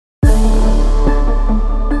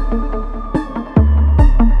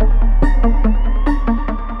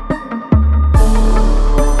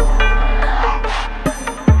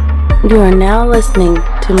You are now listening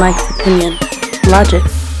to Mike's Opinion, Logic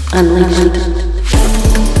Unleashed.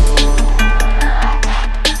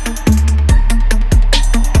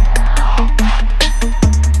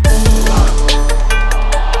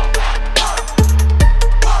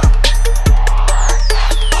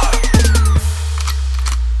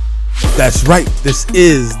 That's right. This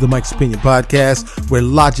is the Mike's Opinion podcast where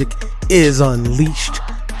logic is unleashed.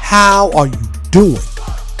 How are you doing?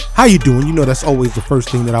 How you doing? You know, that's always the first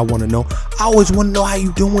thing that I want to know. I always want to know how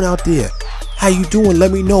you doing out there. How you doing?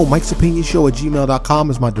 Let me know. Mike's Opinion Show at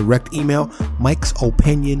gmail.com is my direct email. Mike's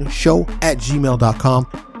Opinion Show at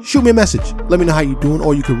gmail.com. Shoot me a message. Let me know how you doing,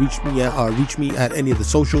 or you can reach me at any of the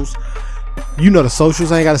socials. You know the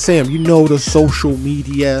socials. I ain't got to say them. You know the social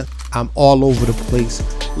media. I'm all over the place.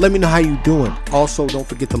 Let me know how you doing. Also, don't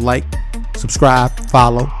forget to like, subscribe,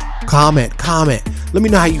 follow, comment. Let me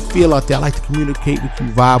know how you feel out there. I like to communicate with you,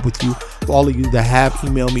 vibe with you. For all of you that have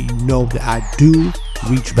emailed me, you know that I do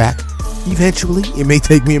reach back. Eventually, it may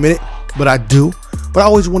take me a minute, but I do. But I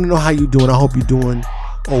always want to know how you're doing. I hope you're doing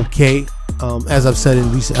okay. As I've said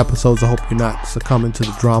in recent episodes, I hope you're not succumbing to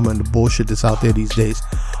the drama and the bullshit that's out there these days,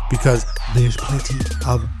 because there's plenty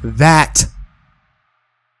of that.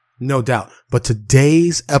 No doubt. But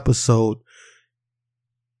today's episode,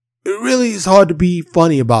 it really is hard to be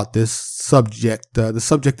funny about this subject. The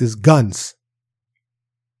subject is guns.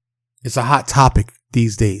 It's a hot topic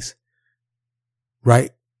these days,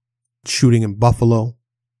 right? Shooting in Buffalo,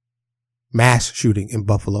 mass shooting in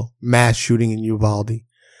Buffalo, mass shooting in Uvalde,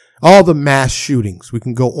 all the mass shootings. We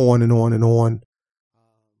can go on and on and on.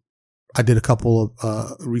 I did a couple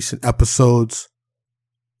of recent episodes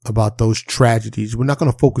about those tragedies. We're not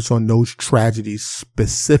going to focus on those tragedies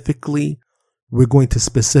specifically. We're going to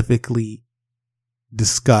specifically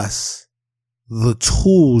discuss the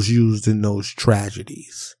tools used in those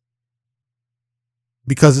tragedies.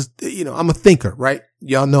 Because, I'm a thinker, right?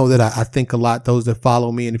 Y'all know that I think a lot, those that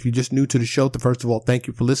follow me. And if you're just new to the show, first of all, thank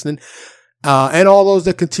you for listening. And all those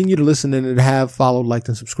that continue to listen and have followed, liked,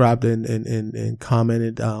 and subscribed and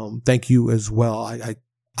commented, thank you as well.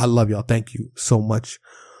 I love y'all. Thank you so much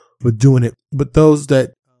for doing it. But those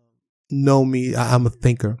that know me, I'm a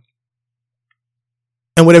thinker.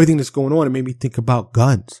 And with everything that's going on, it made me think about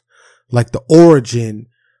guns, like the origin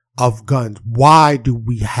of guns. Why do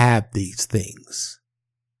we have these things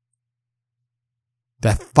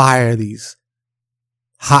that fire these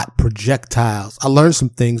hot projectiles? I learned some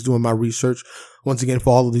things doing my research. Once again,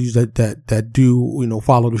 for all of you that do,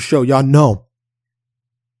 follow the show, y'all know,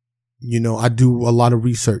 I do a lot of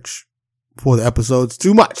research for the episodes.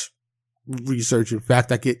 Too much research. In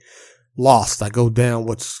fact, I get lost. I go down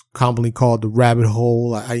what's commonly called the rabbit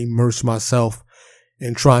hole. I immerse myself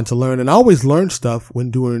in trying to learn. And I always learn stuff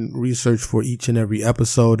when doing research for each and every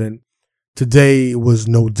episode. And today was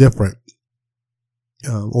no different.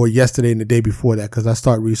 Or yesterday and the day before that, because I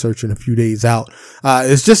start researching a few days out.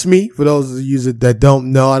 It's just me. For those of you that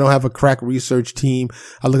don't know, I don't have a crack research team.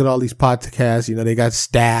 I look at all these podcasts, they got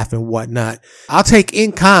staff and whatnot. I'll take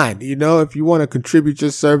in kind, if you want to contribute your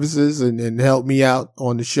services and help me out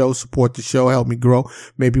on the show, support the show, help me grow.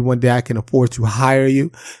 Maybe one day I can afford to hire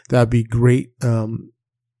you. That'd be great. But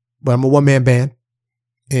I'm a one-man band.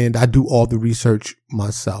 And I do all the research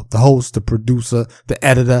myself. The host, the producer, the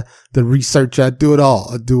editor, the researcher. I do it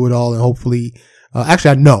all. And hopefully,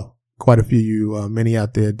 actually, I know quite a few of you, many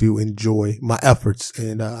out there do enjoy my efforts.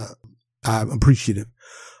 And I'm appreciative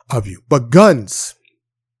of you. But guns.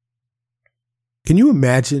 Can you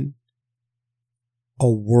imagine a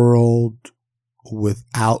world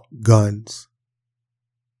without guns?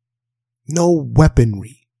 No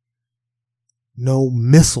weaponry. No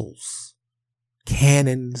missiles.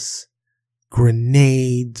 Cannons,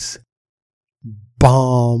 grenades,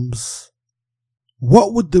 bombs.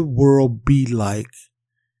 What would the world be like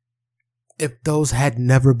if those had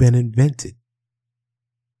never been invented?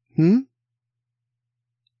 Be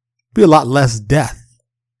a lot less death.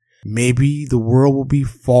 Maybe the world will be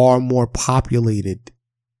far more populated.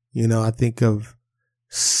 I think of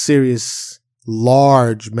serious,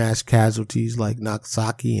 large mass casualties like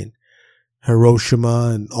Nagasaki and Hiroshima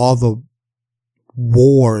and all the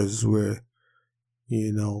wars where,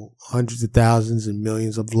 hundreds of thousands and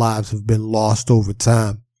millions of lives have been lost over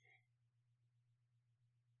time.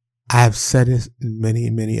 I have said it in many,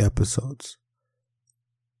 many episodes.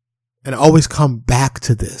 And I always come back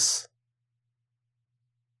to this.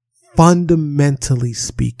 Fundamentally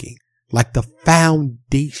speaking, like the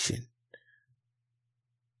foundation,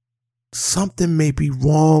 something may be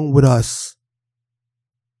wrong with us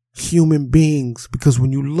human beings, because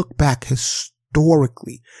when you look back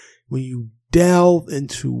historically, when you delve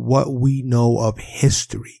into what we know of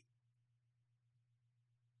history,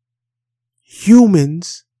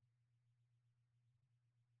 humans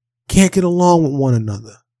can't get along with one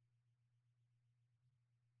another.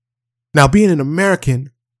 Now, being an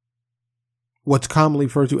American, what's commonly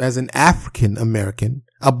referred to as an African American,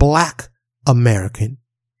 a black American,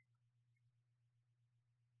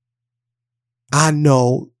 I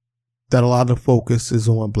know that a lot of the focus is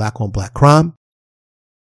on black crime,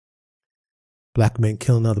 black men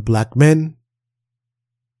killing other black men,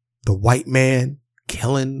 the white man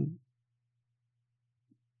killing.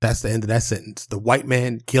 That's the end of that sentence. The white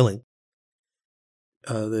man killing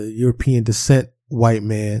the European descent white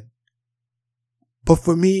man. But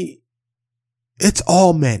for me, it's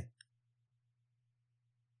all men.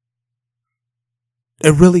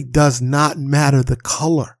 It really does not matter the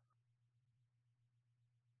color.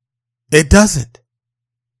 It doesn't.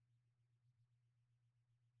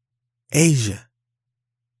 Asia.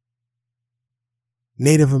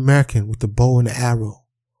 Native American with the bow and the arrow.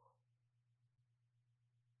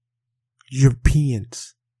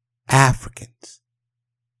 Europeans. Africans.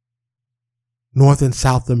 North and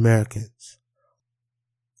South Americans.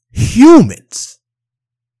 Humans.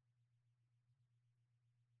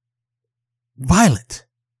 Violent.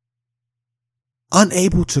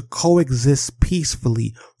 Unable to coexist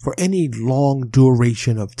peacefully for any long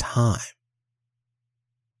duration of time.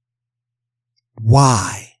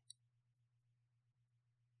 Why?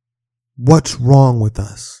 What's wrong with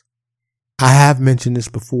us? I have mentioned this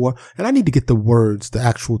before, and I need to get the words, the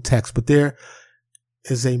actual text, but there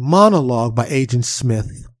is a monologue by Agent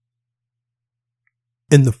Smith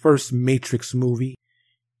in the first Matrix movie.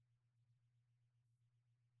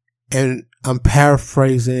 And I'm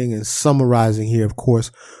paraphrasing and summarizing here, of course,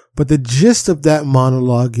 but the gist of that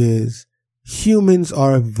monologue is humans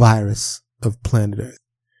are a virus of planet Earth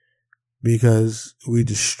because we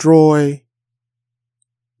destroy,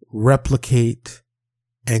 replicate,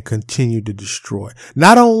 and continue to destroy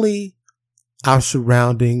not only our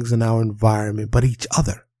surroundings and our environment, but each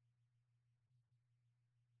other.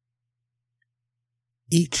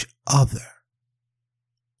 Each other.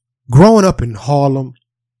 Growing up in Harlem,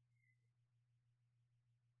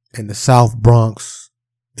 in the South Bronx,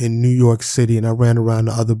 in New York City, and I ran around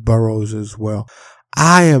the other boroughs as well,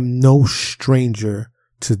 I am no stranger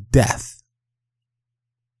to death.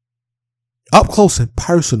 Up close and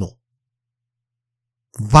personal.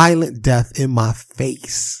 Violent death in my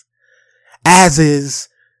face. As is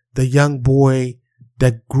the young boy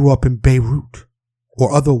that grew up in Beirut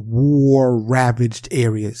or other war-ravaged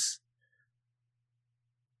areas.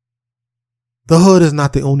 The hood is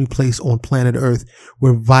not the only place on planet Earth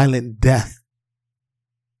where violent death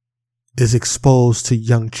is exposed to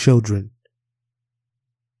young children.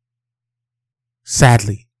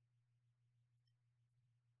 Sadly.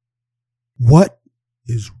 What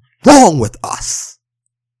is wrong with us?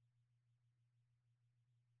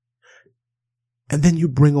 And then you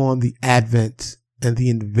bring on the advent and the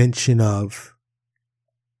invention of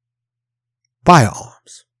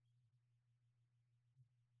firearms.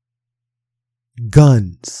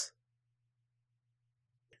 Guns.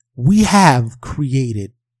 We have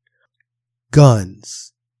created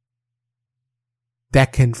guns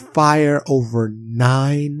that can fire over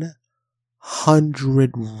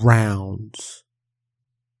 900 rounds.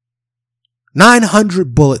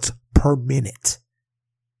 900 bullets per minute.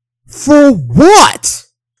 For what?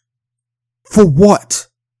 For what?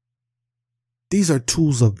 These are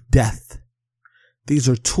tools of death. These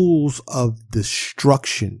are tools of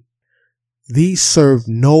destruction. These serve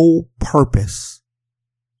no purpose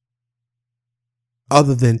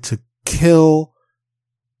other than to kill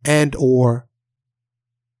and or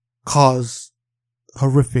cause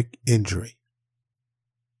horrific injury.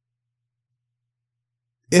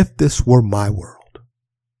 If this were my world,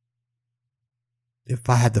 if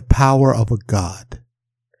I had the power of a god,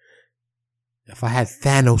 if I had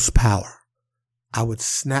Thanos power, I would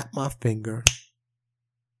snap my finger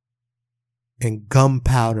and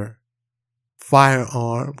gunpowder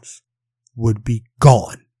firearms would be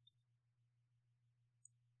gone.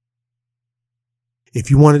 If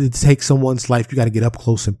you wanted to take someone's life, you got to get up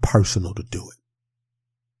close and personal to do it.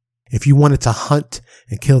 If you wanted to hunt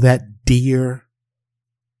and kill that deer,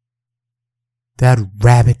 that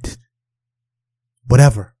rabbit,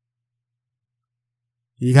 whatever,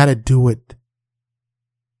 you got to do it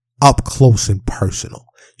up close and personal.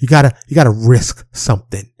 You got to risk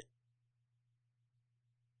something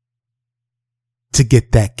to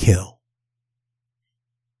get that kill.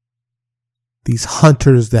 These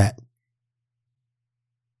hunters that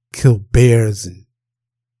kill bears and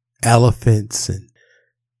elephants and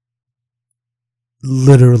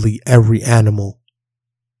literally every animal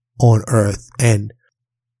on earth and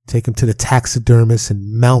take them to the taxidermist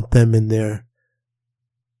and mount them in their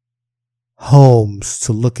homes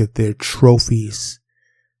to look at their trophies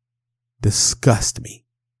disgust me.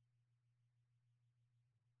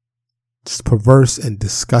 It's perverse and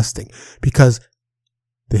disgusting because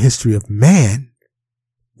the history of man,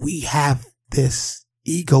 we have this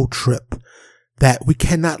ego trip that we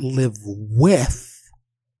cannot live with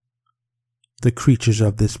the creatures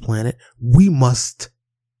of this planet. We must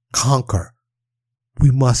conquer. We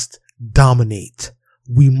must dominate.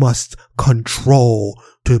 We must control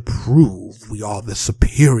to prove we are the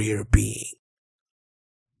superior being.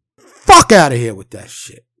 Fuck out of here with that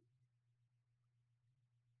shit.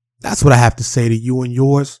 That's what I have to say to you and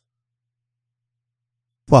yours.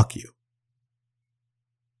 Fuck you.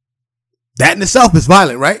 That in itself is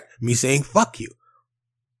violent, right? Me saying fuck you.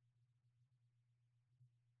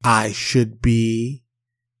 I should be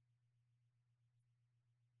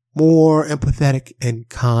more empathetic and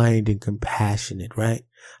kind and compassionate, right?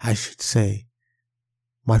 I should say,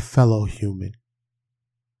 my fellow human,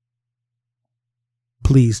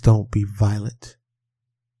 please don't be violent.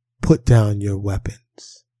 Put down your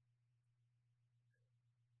weapons.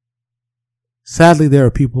 Sadly, there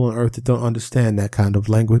are people on earth that don't understand that kind of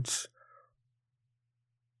language.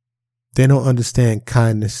 They don't understand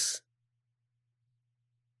kindness,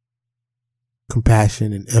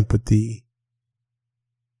 compassion, and empathy.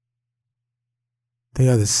 They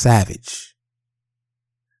are the savage.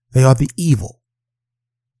 They are the evil.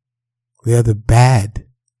 They are the bad.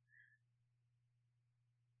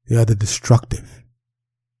 They are the destructive.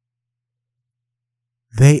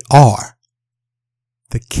 They are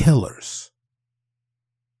the killers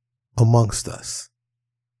amongst us.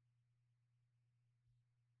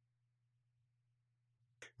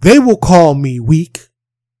 They will call me weak.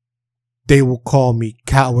 They will call me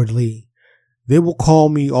cowardly. They will call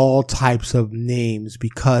me all types of names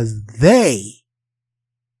because they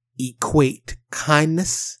equate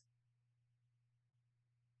kindness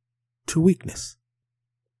to weakness.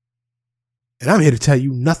 And I'm here to tell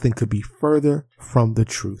you nothing could be further from the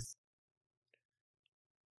truth.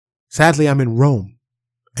 Sadly, I'm in Rome.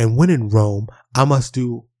 And when in Rome, I must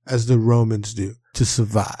do as the Romans do to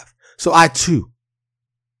survive. So I too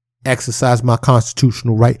exercise my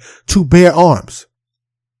constitutional right to bear arms.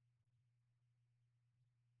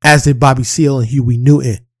 As did Bobby Seale and Huey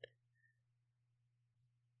Newton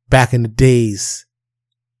back in the days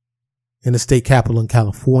in the state capital in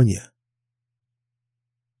California,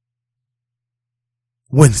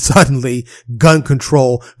 when suddenly gun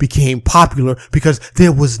control became popular because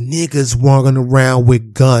there was niggas walking around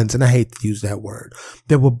with guns. And I hate to use that word.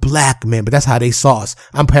 There were black men, but that's how they saw us.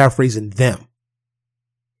 I'm paraphrasing them.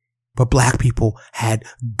 But black people had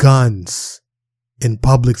guns in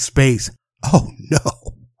public space. Oh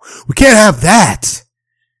no, we can't have that.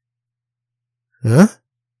 Huh?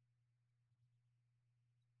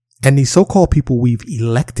 And these so-called people we've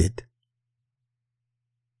elected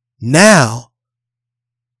now,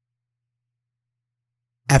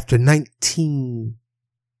 after 19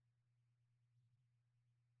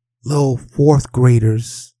 little fourth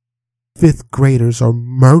graders, fifth graders are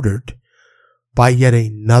murdered by yet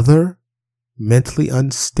another mentally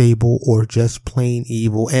unstable or just plain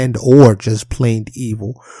evil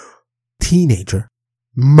teenager,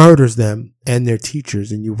 murders them and their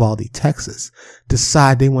teachers in Uvalde, Texas,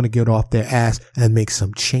 decide they want to get off their ass and make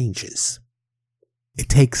some changes. It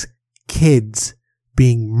takes kids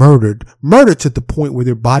being murdered to the point where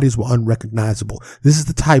their bodies were unrecognizable. This is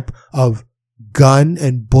the type of gun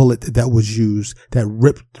and bullet that was used that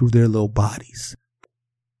ripped through their little bodies.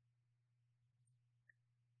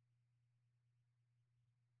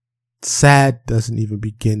 Sad doesn't even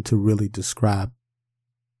begin to really describe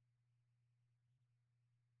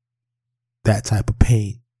that type of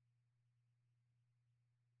pain.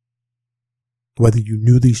 Whether you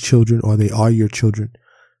knew these children or they are your children,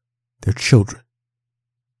 they're children.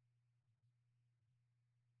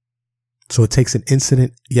 So it takes an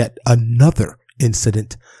incident, yet another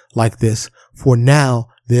incident like this, for now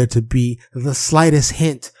there to be the slightest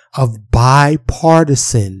hint of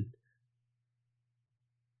bipartisan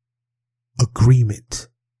agreement,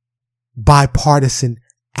 bipartisan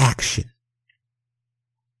action.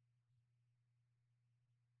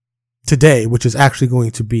 Today, which is actually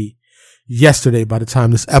going to be yesterday by the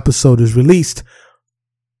time this episode is released,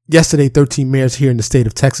 yesterday 13 mayors here in the state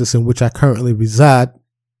of Texas, in which I currently reside,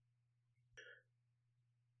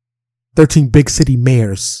 13 big city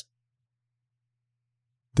mayors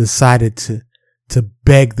decided to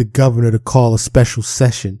beg the governor to call a special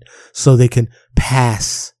session so they can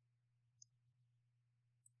pass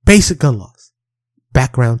basic gun laws,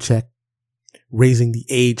 background check, raising the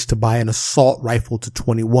age to buy an assault rifle to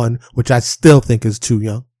 21, which I still think is too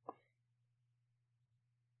young.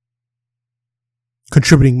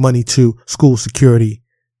 Contributing money to school security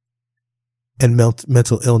and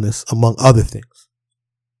mental illness, among other things.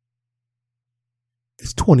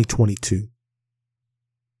 It's 2022.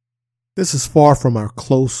 This is far from our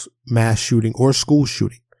close mass shooting or school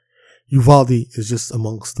shooting. Uvalde is just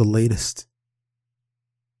amongst the latest.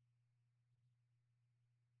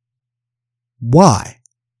 Why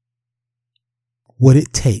would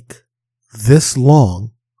it take this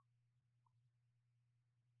long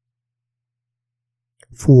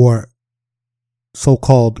for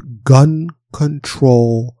so-called gun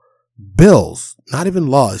control bills, not even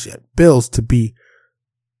laws yet, bills to be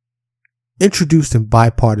introduced in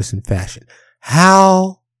bipartisan fashion?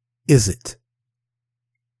 How is it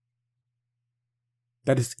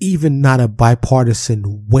that it's even not a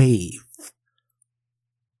bipartisan wave?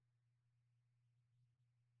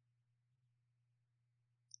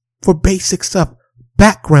 For basic stuff,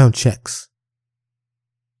 background checks,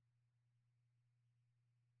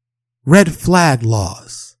 red flag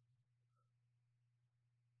laws.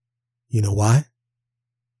 You know why?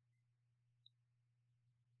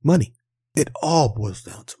 Money. It all boils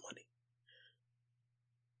down to money.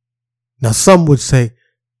 Now, some would say,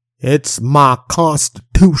 it's my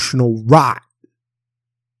constitutional right.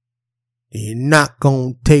 You're not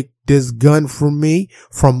going to take this gun from me,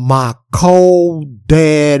 from my cold,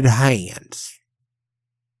 dead hands.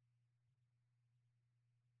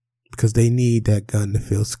 Because they need that gun to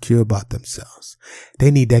feel secure about themselves.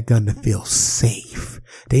 They need that gun to feel safe.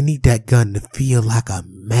 They need that gun to feel like a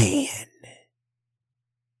man.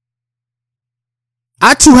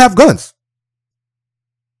 I too have guns.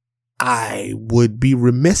 I would be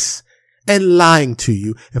remiss and lying to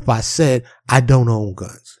you if I said I don't own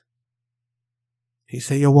guns. He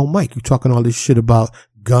said, yo, well, Mike, you talking all this shit about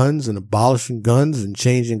guns and abolishing guns and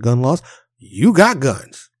changing gun laws. You got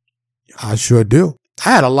guns. I sure do.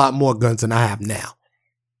 I had a lot more guns than I have now.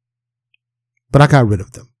 But I got rid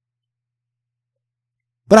of them.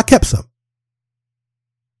 But I kept some.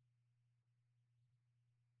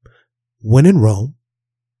 When in Rome,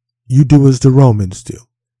 you do as the Romans do.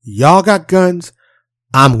 Y'all got guns.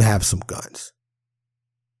 I'm going to have some guns.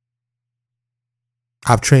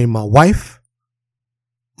 I've trained my wife.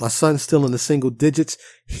 My son's still in the single digits.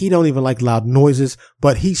 He don't even like loud noises,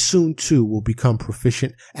 but he soon too will become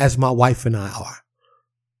proficient, as my wife and I are.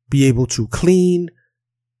 Be able to clean,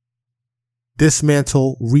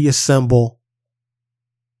 dismantle, reassemble,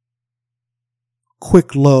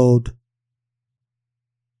 quick load,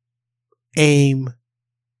 aim,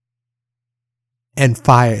 and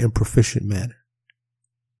fire in proficient manner.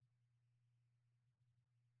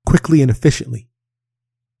 Quickly and efficiently.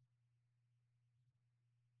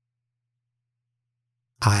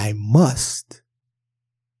 I must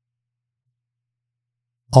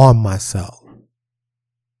arm myself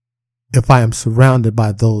if I am surrounded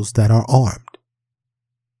by those that are armed.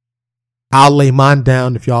 I'll lay mine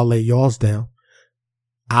down if y'all lay yours down.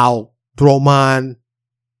 I'll throw mine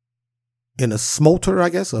in a smolter, I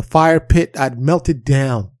guess, a fire pit. I'd melt it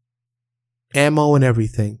down. Ammo and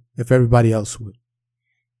everything, if everybody else would.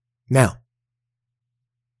 Now,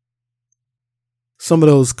 some of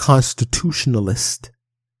those constitutionalists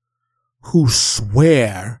who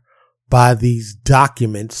swear by these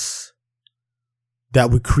documents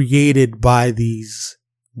that were created by these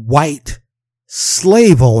white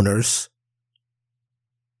slave owners,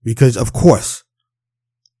 because of course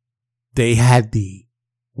they had the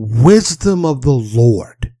wisdom of the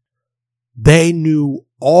Lord. They knew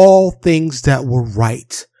all things that were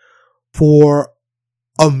right for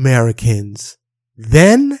Americans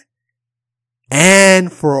then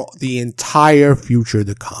and for the entire future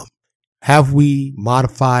to come. Have we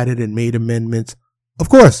modified it and made amendments? Of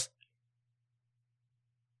course.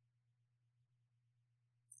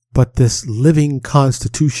 But this living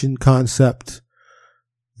constitution concept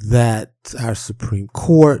that our Supreme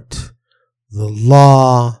Court, the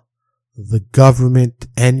law, the government,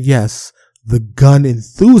 and yes, the gun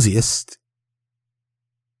enthusiast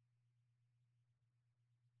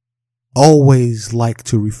always like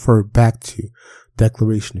to refer back to: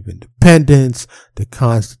 Declaration of Independence, the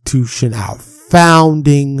Constitution, our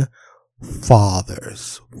founding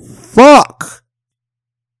fathers. Fuck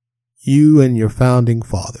you and your founding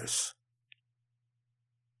fathers.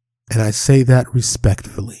 And I say that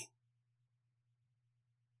respectfully.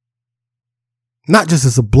 Not just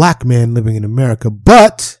as a black man living in America,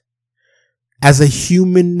 but as a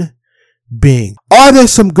human being. Are there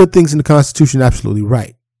some good things in the Constitution? Absolutely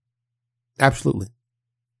right. Absolutely.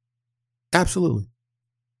 Absolutely.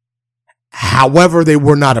 However, they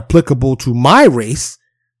were not applicable to my race,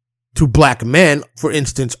 to black men. For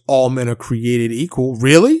instance, all men are created equal.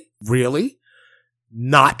 Really? Really?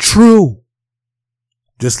 Not true.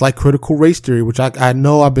 Just like critical race theory, which I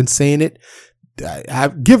know I've been saying it.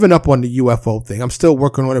 I've given up on the UFO thing. I'm still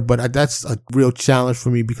working on it, but that's a real challenge for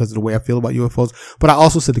me because of the way I feel about UFOs. But I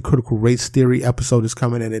also said the critical race theory episode is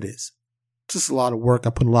coming, and it is. It's just a lot of work. I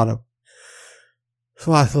put it's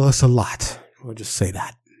a lot. I'll just say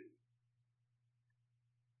that.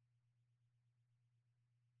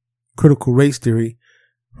 Critical race theory,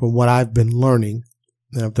 from what I've been learning,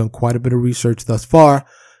 and I've done quite a bit of research thus far,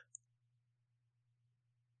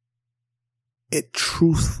 it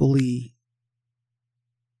truthfully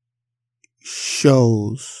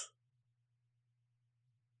shows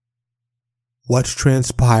what's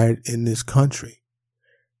transpired in this country.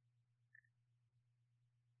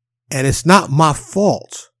 And it's not my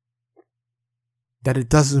fault that it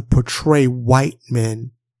doesn't portray white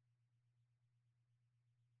men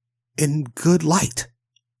in good light.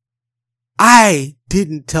 I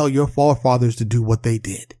didn't tell your forefathers to do what they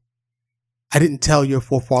did. I didn't tell your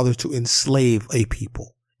forefathers to enslave a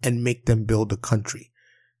people and make them build a country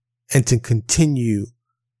and to continue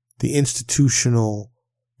the institutional,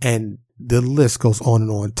 and the list goes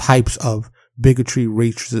on, types of bigotry,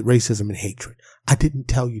 racism, and hatred. I didn't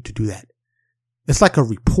tell you to do that. It's like a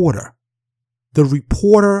reporter. The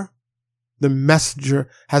reporter, the messenger,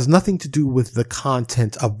 has nothing to do with the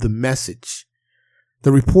content of the message.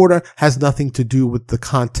 The reporter has nothing to do with the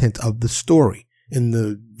content of the story in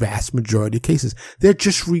the vast majority of cases. They're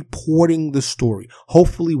just reporting the story,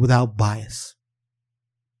 hopefully without bias.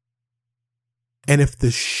 And if the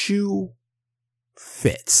shoe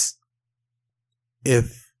fits,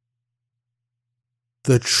 if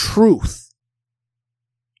the truth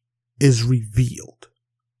is revealed,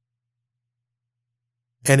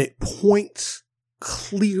 and it points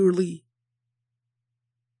clearly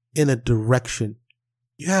in a direction,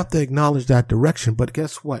 you have to acknowledge that direction. But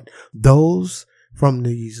guess what? Those from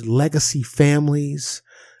these legacy families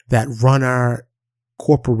that run our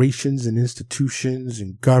corporations and institutions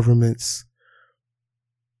and governments,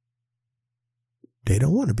 they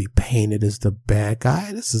don't want to be painted as the bad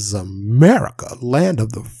guy. This is America, land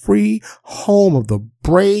of the free, home of the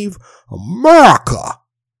brave, America.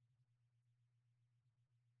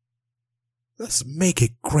 Let's make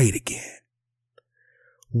it great again.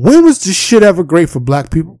 When was this shit ever great for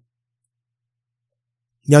black people?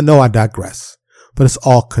 Y'all know I digress, but it's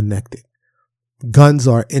all connected. Guns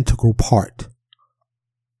are an integral part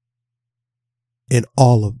in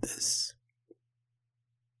all of this.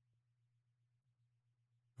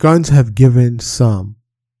 Guns have given some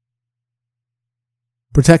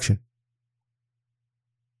protection.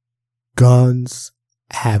 Guns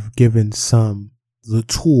have given some the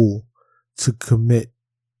tool to commit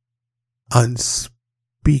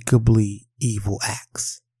unspeakably evil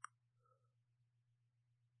acts.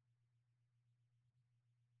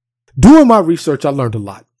 Doing my research, I learned a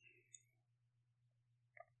lot.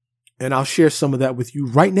 And I'll share some of that with you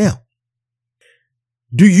right now.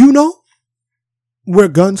 Do you know where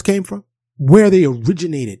guns came from? Where they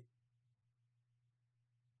originated?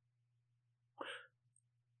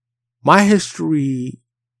 My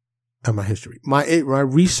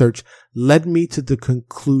research led me to the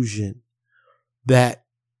conclusion that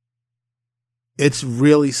it's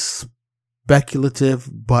really speculative,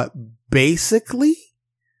 but basically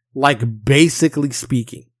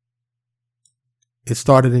speaking, it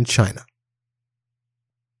started in China.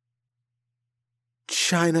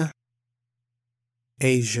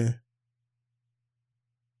 Asia,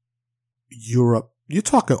 Europe. You're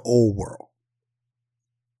talking old world.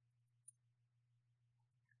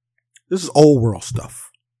 This is old world stuff.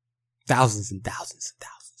 Thousands and thousands and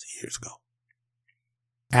thousands of years ago.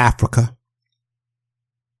 Africa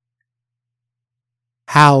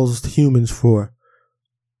housed humans for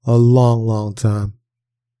a long, long time.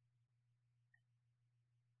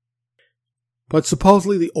 But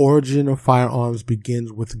supposedly the origin of firearms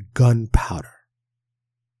begins with gunpowder,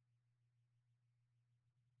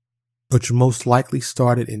 which most likely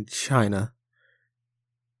started in China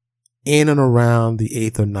in and around the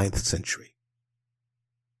 8th or 9th century.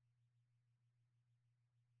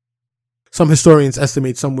 Some historians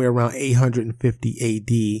estimate somewhere around 850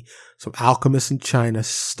 AD, some alchemists in China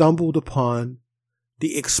stumbled upon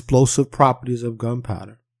the explosive properties of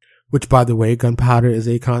gunpowder, which, by the way, gunpowder is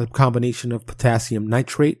a combination of potassium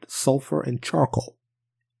nitrate, sulfur, and charcoal.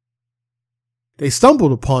 They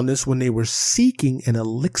stumbled upon this when they were seeking an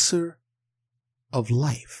elixir of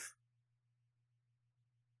life.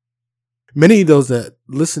 Many of those that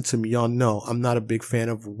listen to me, y'all know I'm not a big fan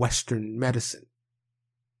of Western medicine.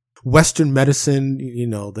 Western medicine,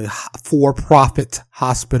 the for-profit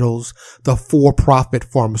hospitals, the for-profit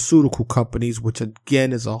pharmaceutical companies, which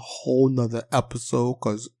again is a whole nother episode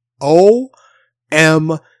because OMG,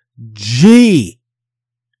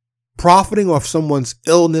 profiting off someone's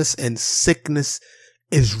illness and sickness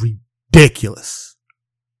is ridiculous.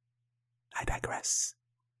 I digress.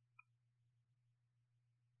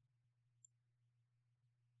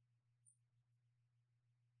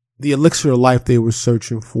 The elixir of life they were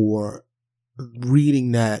searching for,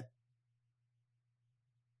 reading that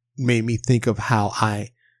made me think of how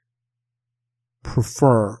I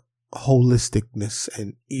prefer holisticness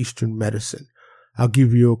and Eastern medicine. I'll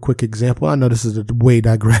give you a quick example. I know this is a way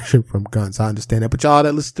digression from guns. I understand that. But y'all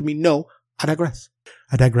that listen to me know I digress.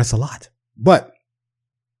 I digress a lot. But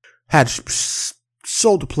had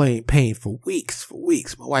shoulder pain for weeks.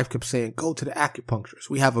 My wife kept saying, go to the acupuncturist.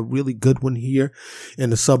 We have a really good one here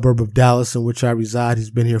in the suburb of Dallas in which I reside.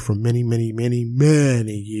 He's been here for many, many, many,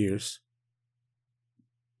 many years.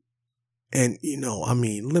 And,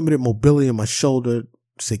 limited mobility in my shoulder,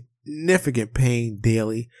 significant pain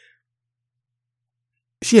daily.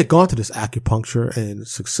 She had gone to this acupuncture and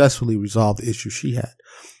successfully resolved the issue she had.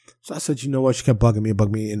 So I said, you know what? She kept bugging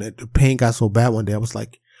me. And the pain got so bad one day, I was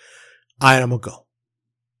like, all right, I'm going to go.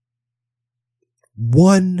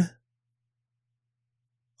 One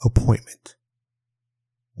appointment.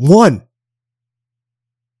 One.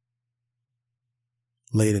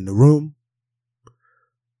 Laid in the room.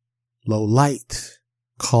 Low light.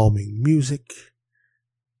 Calming music.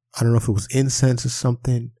 I don't know if it was incense or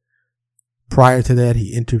something. Prior to that,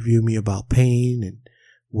 he interviewed me about pain and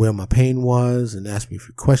where my pain was and asked me a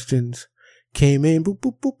few questions. Came in, boop,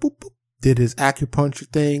 boop, boop, boop, boop. Did his acupuncture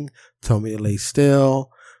thing. Told me to lay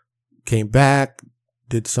still. Came back.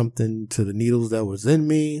 Did something to the needles that was in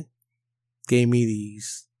me. Gave me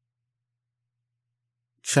these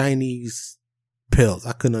Chinese pills.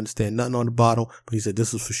 I couldn't understand nothing on the bottle, but he said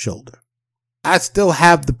this is for shoulder. I still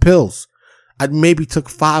have the pills. I maybe took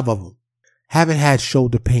 5 of them. Haven't had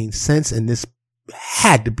shoulder pain since, and this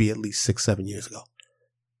had to be at least 6-7 years ago.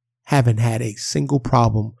 Haven't had a single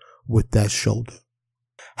problem with that shoulder.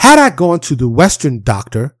 Had I gone to the Western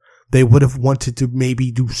doctor, they would have wanted to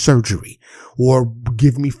maybe do surgery or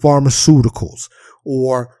give me pharmaceuticals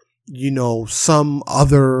or, some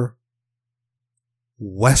other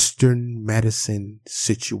Western medicine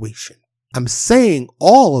situation. I'm saying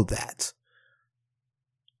all of that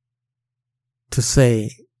to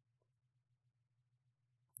say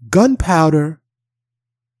gunpowder,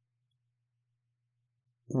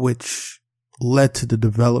 which led to the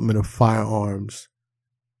development of firearms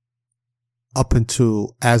up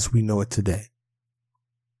until as we know it today,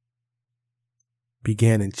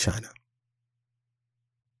 began in China.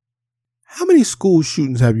 How many school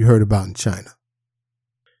shootings have you heard about in China?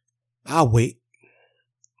 I'll wait.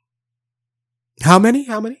 How many?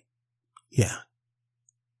 Yeah.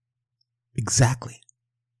 Exactly.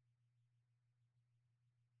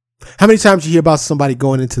 How many times you hear about somebody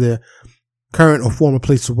going into their current or former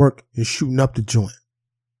place of work and shooting up the joint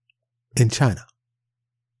in China?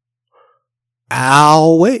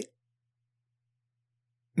 I'll wait.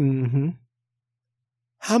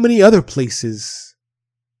 How many other places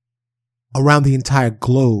around the entire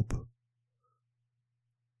globe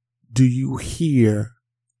do you hear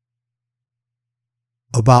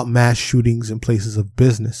about mass shootings in places of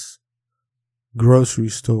business, grocery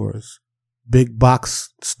stores, big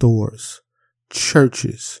box stores,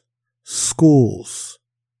 churches, schools,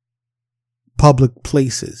 public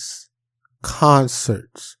places,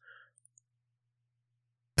 concerts,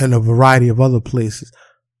 and a variety of other places?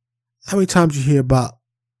 How many times you hear about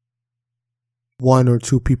 1 or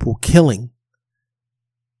 2 people killing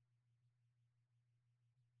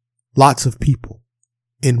lots of people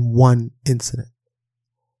in one incident?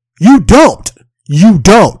 You don't.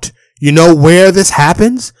 You know where this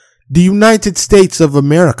happens? The United States of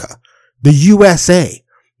America, the USA.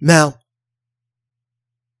 Now,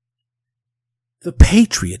 the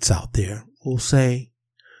patriots out there will say,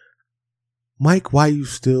 Mike, why you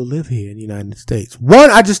still live here in the United States?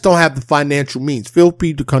 1, I just don't have the financial means. Feel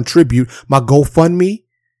free to contribute. My GoFundMe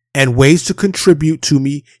and ways to contribute to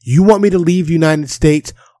me. You want me to leave the United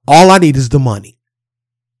States? All I need is the money.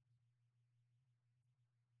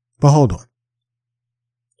 But hold on.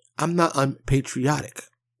 I'm not unpatriotic.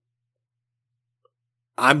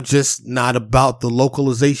 I'm just not about the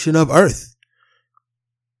localization of Earth.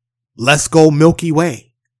 Let's go Milky Way.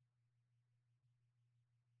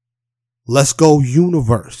 Let's go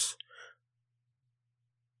universe.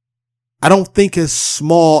 I don't think as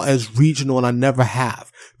small as regional, and I never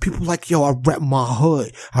have. People like, yo, I rep my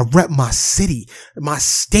hood. I rep my city, my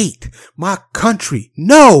state, my country.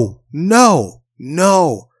 No.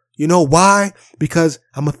 You know why? Because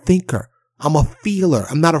I'm a thinker. I'm a feeler.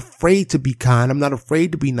 I'm not afraid to be kind. I'm not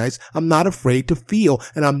afraid to be nice. I'm not afraid to feel.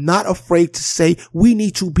 And I'm not afraid to say we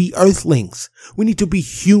need to be earthlings. We need to be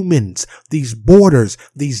humans. These borders,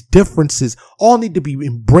 these differences all need to be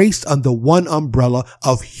embraced under one umbrella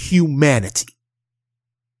of humanity.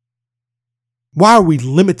 Why are we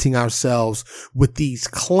limiting ourselves with these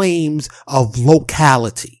claims of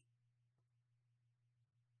locality?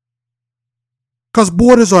 Because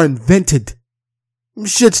borders are invented.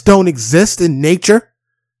 Shits don't exist in nature.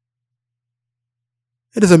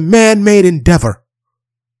 It is a man-made endeavor.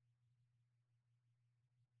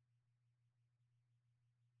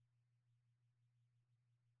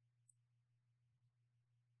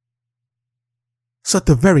 So at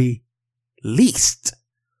the very least,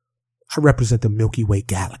 I represent the Milky Way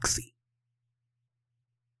galaxy.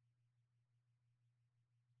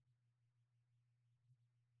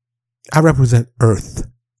 I represent Earth.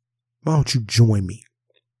 Why don't you join me?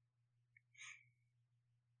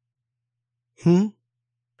 Why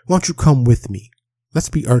don't you come with me? Let's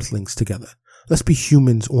be earthlings together. Let's be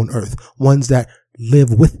humans on Earth. Ones that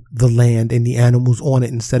live with the land and the animals on it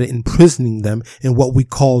instead of imprisoning them in what we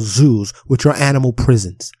call zoos, which are animal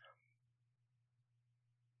prisons.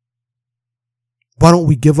 Why don't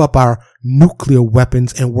we give up our nuclear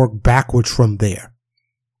weapons and work backwards from there?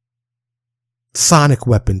 Sonic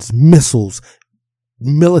weapons, missiles,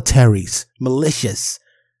 militaries, militias,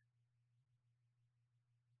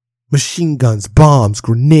 machine guns, bombs,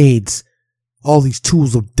 grenades, all these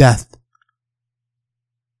tools of death.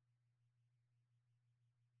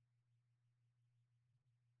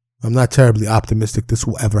 I'm not terribly optimistic this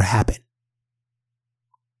will ever happen.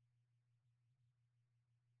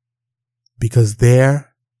 Because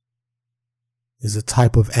there is a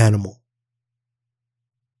type of animal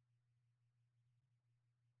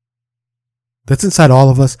that's inside all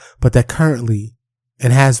of us, but that currently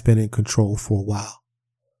and has been in control for a while.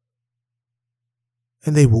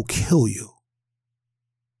 And they will kill you.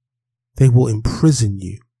 They will imprison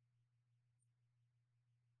you.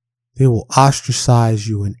 They will ostracize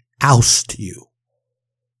you and oust you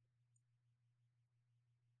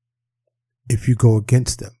if you go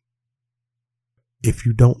against them. If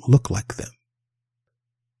you don't look like them.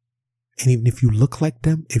 And even if you look like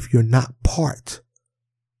them, if you're not part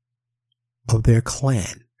of their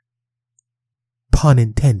clan. Pun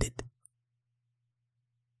intended.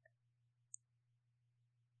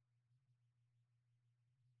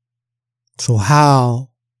 So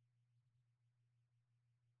how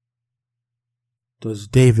does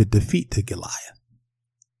David defeat the Goliath?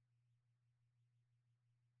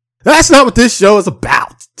 That's not what this show is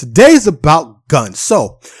about. Today's about guns.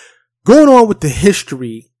 So, going on with the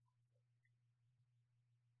history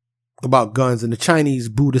about guns and the Chinese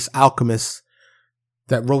Buddhist alchemist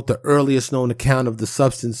that wrote the earliest known account of the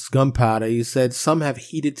substance gunpowder, he said some have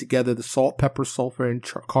heated together the salt, pepper, sulfur, and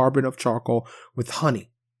carbon of charcoal with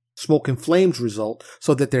honey. Smoke and flames result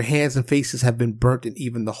so that their hands and faces have been burnt and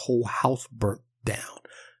even the whole house burnt down.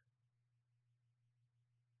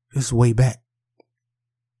 This is way back.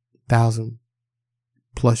 1,000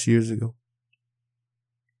 plus years ago.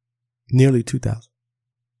 Nearly 2,000.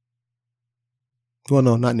 Well,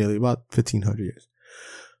 no, not nearly. About 1,500 years.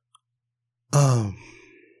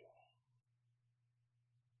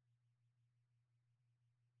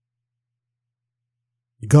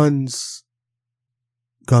 Guns,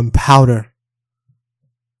 gunpowder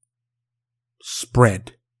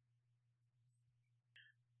spread.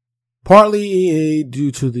 Partly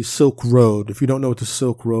due to the Silk Road. If you don't know what the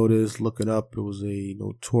Silk Road is, look it up. It was a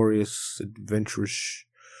notorious, adventurous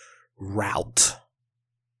route.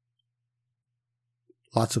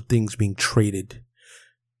 Lots of things being traded.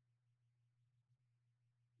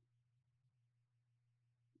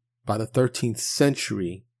 By the 13th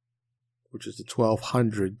century, which is the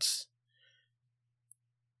 1200s,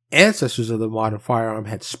 ancestors of the modern firearm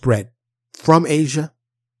had spread from Asia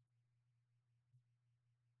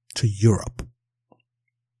to Europe.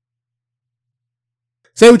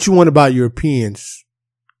 Say what you want about Europeans,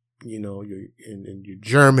 your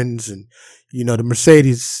Germans, and the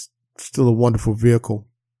Mercedes, still a wonderful vehicle.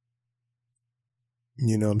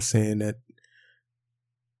 You know what I'm saying? That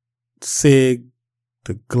SIG,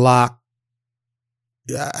 the Glock.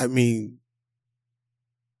 Yeah, I mean,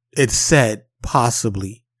 it's said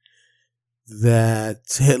possibly that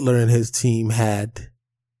Hitler and his team had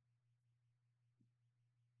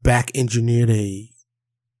back engineered a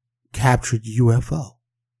captured UFO.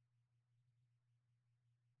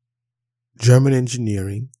 German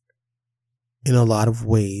engineering, in a lot of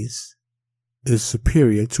ways, is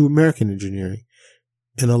superior to American engineering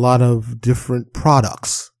in a lot of different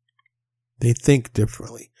products. They think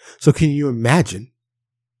differently. So can you imagine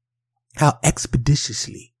how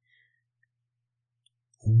expeditiously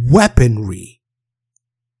weaponry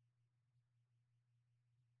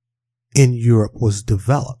in Europe was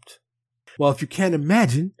developed? Well, if you can't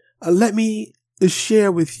imagine, let me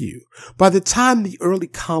share with you. By the time the early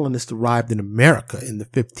colonists arrived in America in the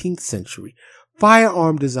 15th century,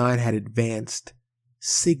 firearm design had advanced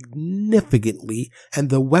significantly, and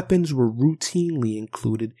the weapons were routinely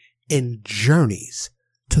included in journeys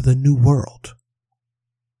to the New World.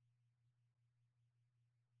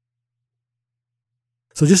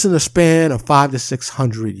 So just in a span of 500 to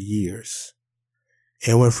 600 years,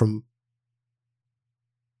 it went from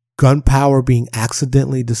gunpowder being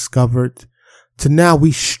accidentally discovered to now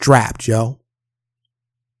we strapped, yo.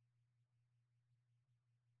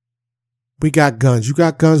 We got guns. You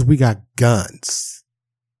got guns. We got guns.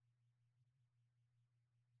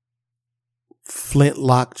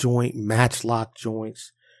 Flintlock joint, matchlock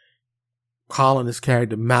joints. Colonists carried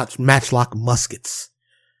the matchlock muskets.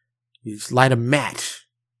 You just light a match.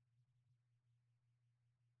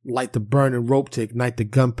 Light the burning rope to ignite the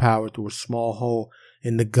gunpowder through a small hole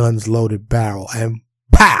in the gun's loaded barrel. And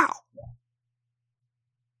pow!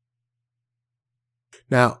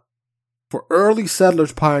 Now, for early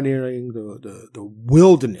settlers pioneering the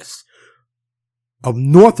wilderness of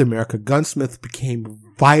North America, gunsmiths became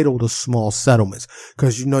vital to small settlements.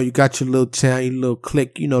 Because, you know, you got your little town, your little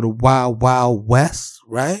clique, you know, the wild, wild west,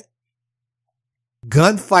 right?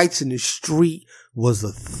 Gunfights in the street was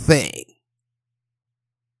a thing.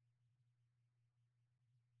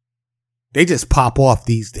 They just pop off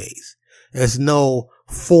these days. There's no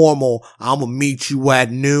formal, I'm going to meet you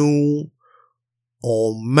at noon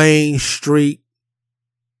on Main Street.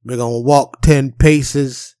 We're going to walk 10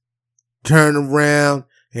 paces, turn around,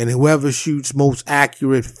 and whoever shoots most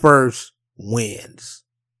accurate first wins.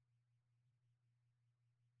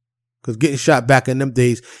 Because getting shot back in them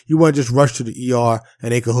days, you weren't just rush to the ER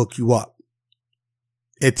and they could hook you up.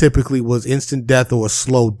 It typically was instant death or a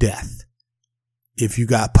slow death if you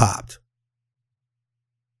got popped.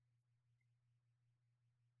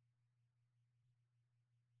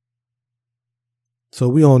 So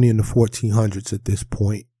we only in the 1400s at this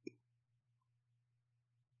point.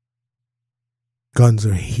 Guns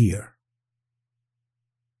are here.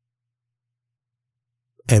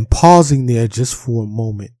 And pausing there just for a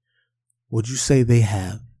moment, would you say they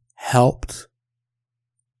have helped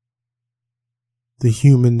the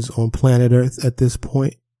humans on planet Earth at this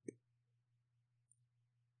point?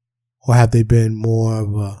 Or have they been more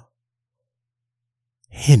of a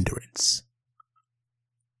hindrance?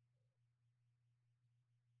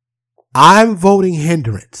 I'm voting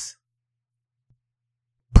hindrance.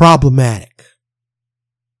 Problematic.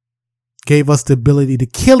 Gave us the ability to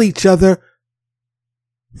kill each other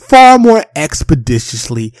far more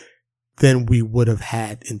expeditiously than we would have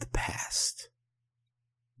had in the past.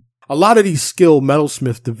 A lot of these skilled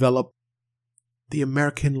metalsmiths developed the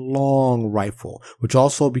American long rifle, which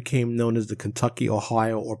also became known as the Kentucky,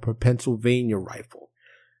 Ohio, or Pennsylvania rifle.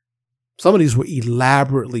 Some of these were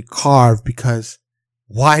elaborately carved because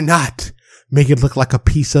why not make it look like a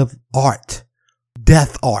piece of art?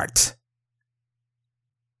 Death art.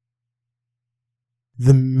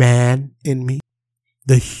 The man in me,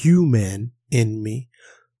 the human in me,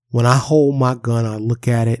 when I hold my gun, I look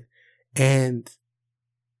at it and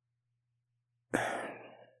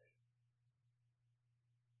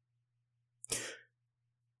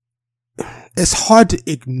it's hard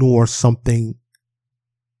to ignore something.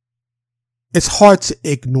 It's hard to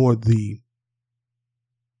ignore the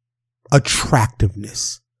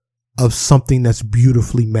attractiveness of something that's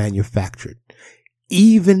beautifully manufactured.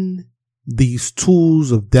 Even these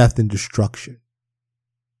tools of death and destruction.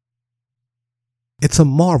 It's a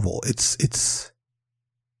marvel. It's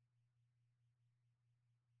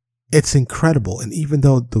incredible. And even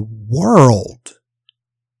though the world,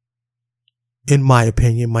 in my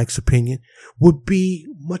opinion, Mike's opinion, would be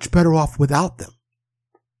much better off without them.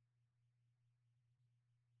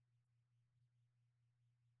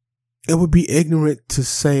 It would be ignorant to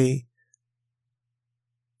say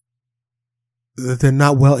that they're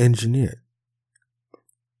not well engineered.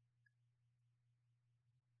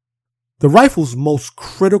 The rifle's most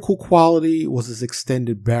critical quality was its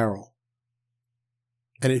extended barrel,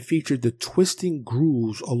 and it featured the twisting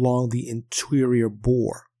grooves along the interior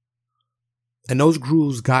bore. And those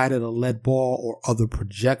grooves guided a lead ball or other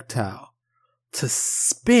projectile to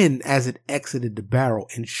spin as it exited the barrel,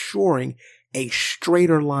 ensuring a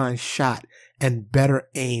straighter line shot and better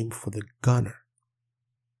aim for the gunner.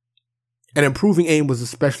 And improving aim was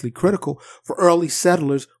especially critical for early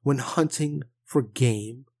settlers when hunting for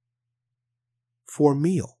game for a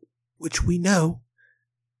meal, which we know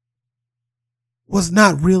was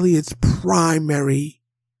not really its primary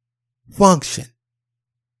function.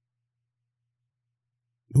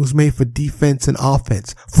 It was made for defense and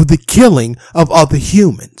offense, for the killing of other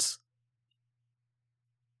humans.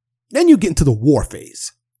 Then you get into the war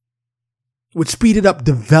phase, which speeded up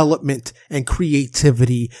development and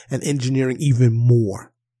creativity and engineering even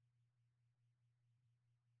more.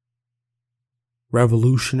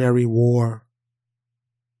 Revolutionary War,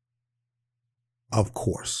 of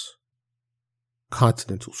course.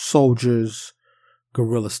 Continental soldiers,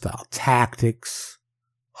 guerrilla-style tactics,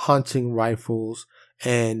 hunting rifles,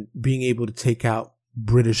 and being able to take out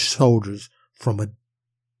British soldiers from a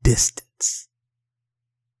distance.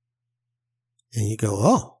 And you go,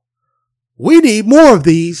 oh, we need more of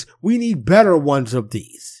these. We need better ones of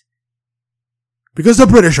these. Because the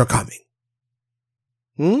British are coming.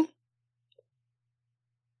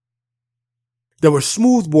 There were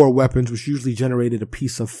smoothbore weapons, which usually generated a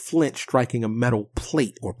piece of flint striking a metal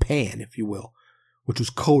plate or pan, if you will, which was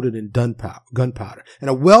coated in gunpowder. And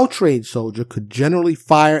a well-trained soldier could generally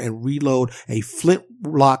fire and reload a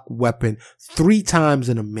flintlock weapon 3 times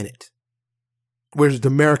in a minute. Whereas the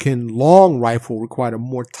American long rifle required a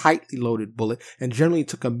more tightly loaded bullet and generally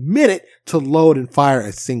took a minute to load and fire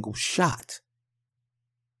a single shot.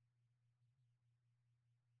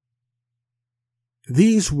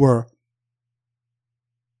 These were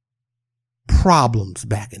problems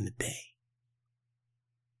back in the day.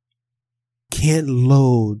 Can't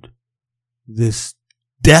load this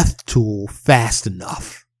death tool fast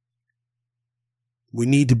enough. We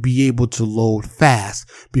need to be able to load fast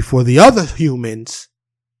before the other humans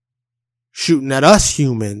shooting at us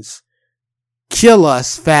humans kill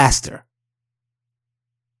us faster.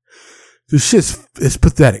 This shit is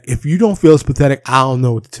pathetic. If you don't feel it's pathetic, I don't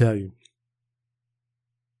know what to tell you.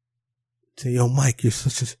 Say, yo, Mike, you're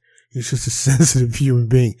such a sensitive human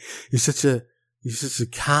being. You're such a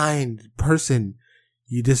kind person.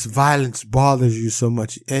 This violence bothers you so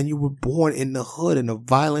much. And you were born in the hood in a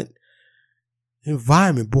violent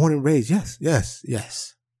environment, born and raised.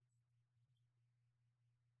 Yes.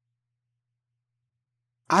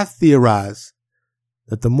 I theorize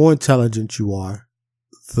that the more intelligent you are,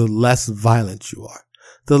 the less violent you are.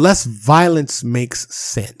 The less violence makes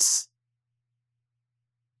sense.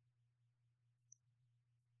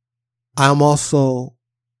 I am also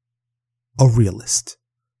a realist,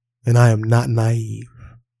 and I am not naive.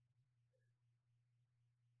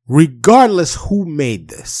 Regardless who made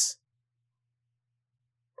this,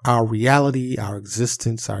 our reality, our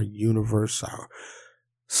existence, our universe, our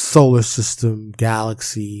solar system,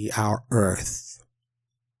 galaxy, our Earth,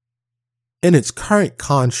 in its current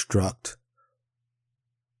construct,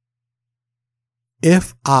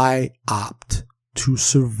 if I opt to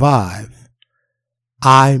survive,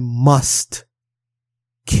 I must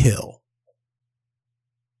kill.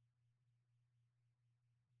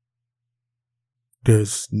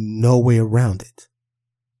 There's no way around it.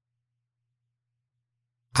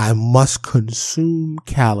 I must consume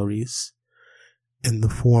calories in the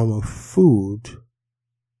form of food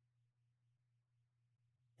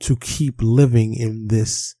to keep living in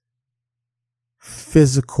this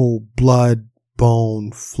physical blood,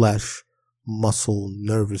 bone, flesh, muscle,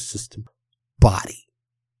 nervous system body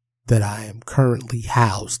that I am currently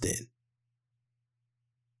housed in.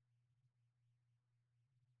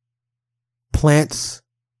 Plants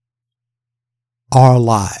are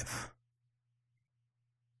alive.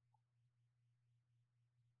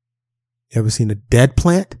 You ever seen a dead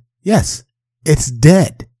plant? Yes, it's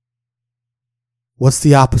dead. What's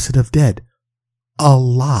the opposite of dead?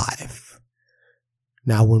 Alive.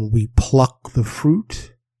 Now, when we pluck the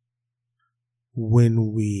fruit,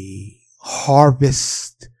 when we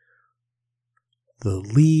harvest the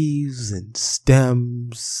leaves and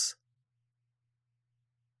stems,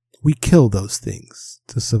 we kill those things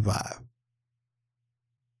to survive.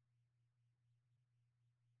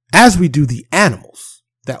 As we do the animals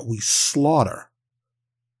that we slaughter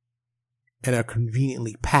and are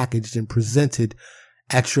conveniently packaged and presented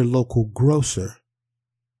at your local grocer,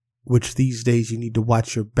 which these days you need to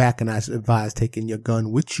watch your back, and I advise taking your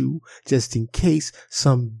gun with you just in case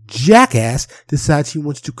some jackass decides he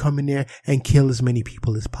wants to come in there and kill as many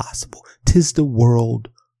people as possible. 'Tis the world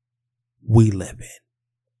we live in.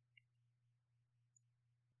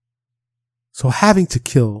 So having to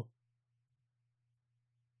kill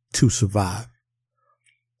to survive,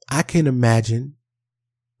 I can imagine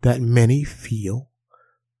that many feel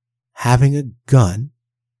having a gun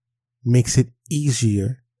makes it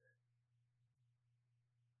easier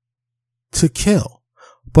to kill.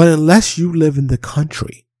 But unless you live in the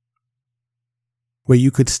country where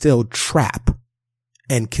you could still trap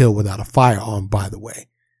and kill without a firearm, by the way,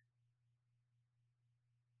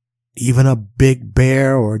 even a big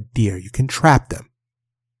bear or a deer, you can trap them.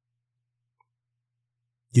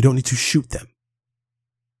 You don't need to shoot them.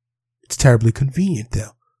 It's terribly convenient,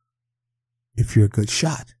 though, if you're a good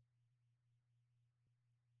shot.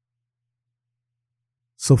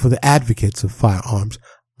 So for the advocates of firearms,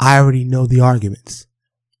 I already know the arguments.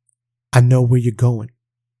 I know where you're going.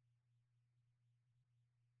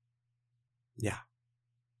 Yeah.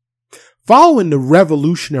 Following the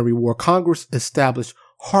Revolutionary War, Congress established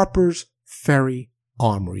Harper's Ferry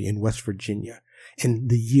Armory in West Virginia in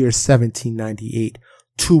the year 1798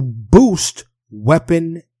 to boost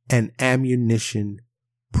weapon and ammunition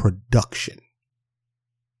production.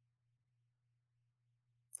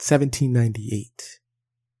 1798.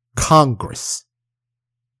 Congress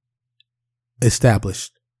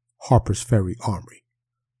established Harper's Ferry Armory.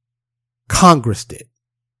 Congress did.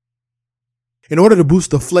 In order to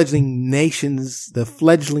boost the fledgling nation's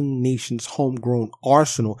homegrown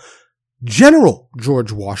arsenal, General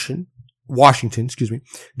George Washington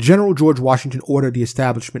ordered the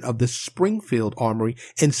establishment of the Springfield Armory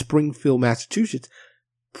in Springfield, Massachusetts,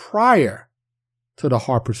 prior to the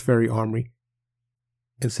Harper's Ferry Armory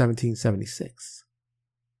in 1776.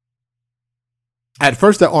 At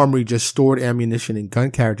first, the armory just stored ammunition and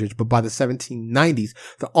gun carriages, but by the 1790s,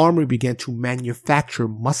 the armory began to manufacture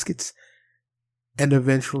muskets and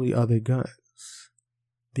eventually other guns.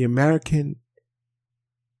 The American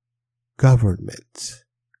government,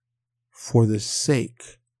 for the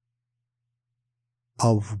sake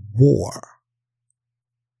of war,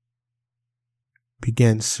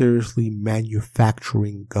 began seriously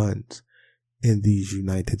manufacturing guns in these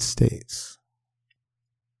United States.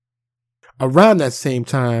 Around that same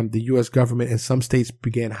time, the U.S. government and some states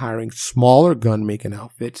began hiring smaller gun-making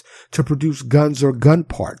outfits to produce guns or gun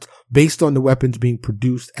parts based on the weapons being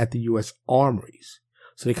produced at the U.S. armories.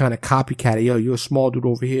 So they kind of copycat it. Yo, you're a small dude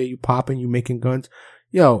over here. You popping, you making guns.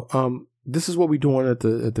 Yo, this is what we're doing at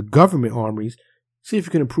the government armories. See if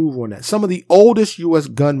you can improve on that. Some of the oldest U.S.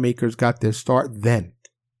 gun makers got their start then,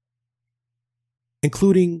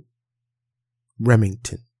 including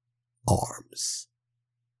Remington Arms.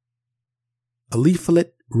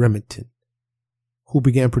 Eliphalet Remington, who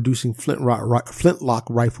began producing flintlock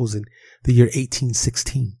rifles in the year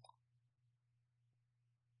 1816.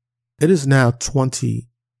 It is now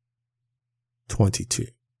 2022,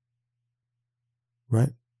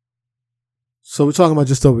 right? So we're talking about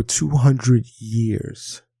just over 200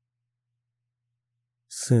 years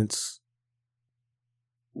since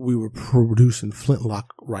we were producing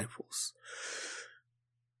flintlock rifles.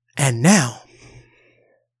 And now,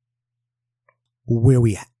 where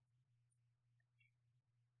we at?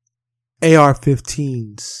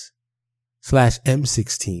 AR-15s /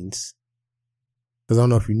 M16s. Because I don't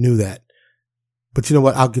know if you knew that. But you know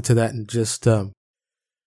what? I'll get to that in just a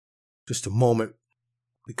moment.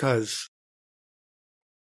 Because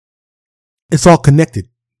it's all connected.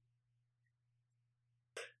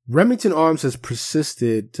 Remington Arms has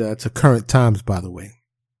persisted to current times, by the way.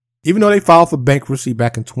 Even though they filed for bankruptcy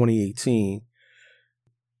back in 2018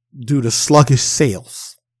 due to sluggish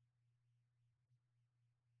sales.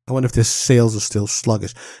 I wonder if their sales are still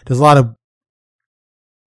sluggish. There's a lot of...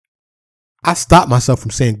 I stopped myself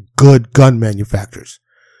from saying good gun manufacturers.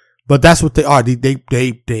 But that's what they are.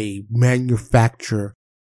 They manufacture...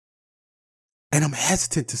 And I'm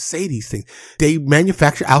hesitant to say these things. They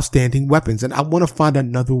manufacture outstanding weapons. And I want to find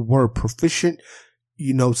another word. Proficient.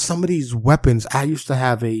 You know, some of these weapons, I used to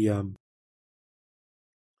have a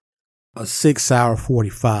 6 Sauer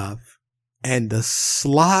 45, and the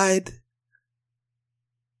slide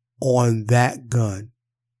on that gun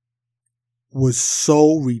was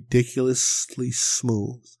so ridiculously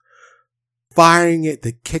smooth. Firing it,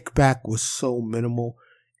 the kickback was so minimal.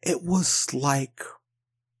 It was like,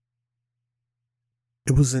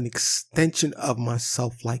 it was an extension of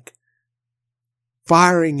myself, like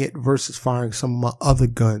firing it versus firing some of my other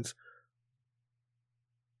guns.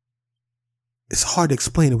 It's hard to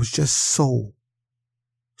explain. It was just so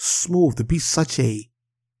smooth to be such a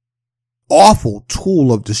awful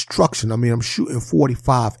tool of destruction. I mean, I'm shooting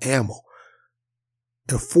 45 ammo.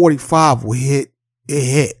 And 45 will hit. It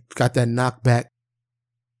hit. Got that knockback.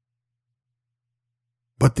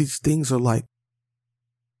 But these things are like,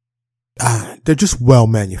 they're just well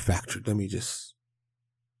manufactured. Let me just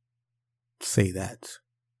say that.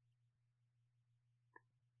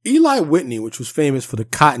 Eli Whitney, which was famous for the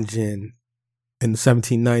cotton gin in the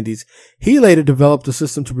 1790s, he later developed a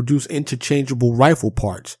system to produce interchangeable rifle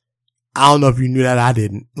parts. I don't know if you knew that. I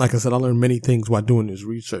didn't. Like I said, I learned many things while doing this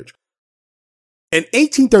research. In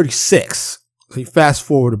 1836, so you fast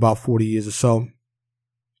forward about 40 years or so,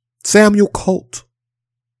 Samuel Colt,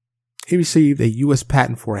 he received a U.S.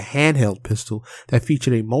 patent for a handheld pistol that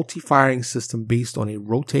featured a multi-firing system based on a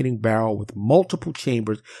rotating barrel with multiple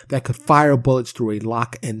chambers that could fire bullets through a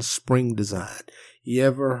lock and spring design. You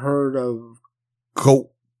ever heard of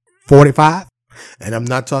Colt 45? And I'm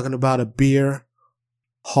not talking about a beer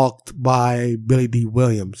hawked by Billy D.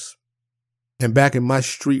 Williams. And back in my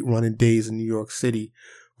street running days in New York City,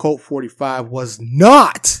 Colt 45 was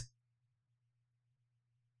not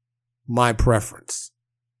my preference.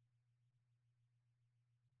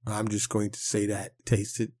 I'm just going to say that.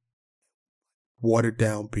 Tasted watered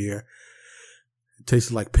down beer. It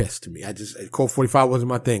tasted like piss to me. Colt 45 wasn't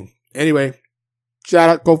my thing. Anyway, shout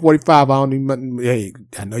out Colt 45. I don't even, hey,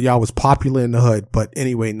 I know y'all was popular in the hood, but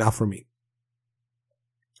anyway, not for me.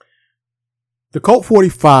 The Colt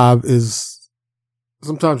 45 is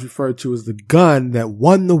sometimes referred to as the gun that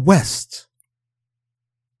won the West.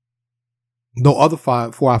 Though other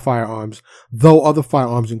firearms,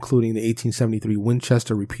 including the 1873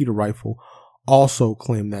 Winchester repeater rifle, also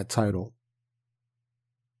claim that title.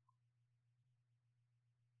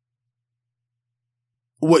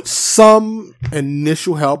 With some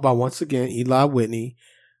initial help by, once again, Eli Whitney,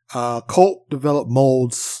 Colt developed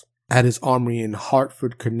molds at his armory in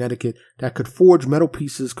Hartford, Connecticut, that could forge metal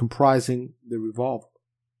pieces comprising the revolver.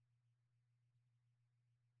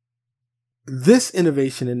 This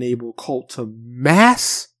innovation enabled Colt to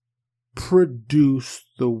mass produce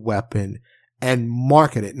the weapon and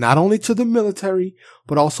market it not only to the military,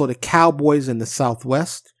 but also to cowboys in the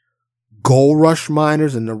Southwest, gold rush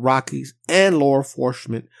miners in the Rockies, and law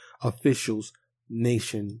enforcement officials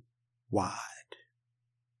nationwide.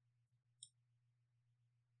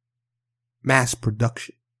 Mass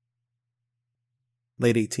production.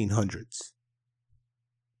 Late 1800s.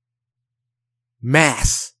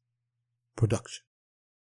 Mass production.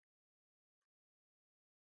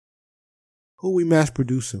 Who we mass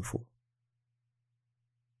producing for?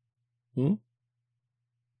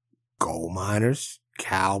 Gold miners,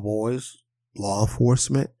 cowboys, law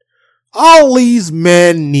enforcement. All these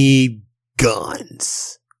men need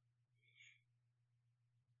guns.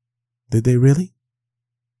 Did they really?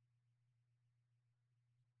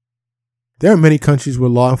 There are many countries where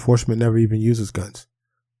law enforcement never even uses guns.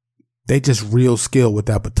 They just real skill with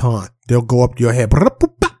that baton. They'll go up to your head.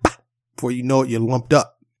 Before you know it, you're lumped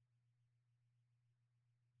up.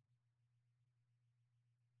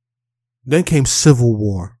 Then came Civil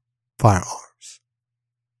War firearms.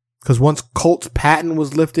 Because once Colt's patent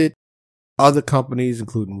was lifted, other companies,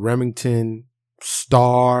 including Remington,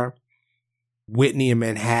 Star, Whitney, and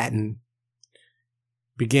Manhattan,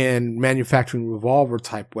 began manufacturing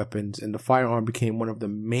revolver-type weapons, and the firearm became one of the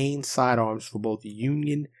main sidearms for both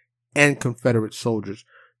Union and Confederate soldiers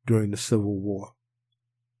during the Civil War.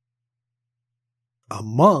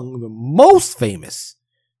 Among the most famous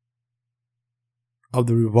of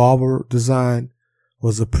the revolver design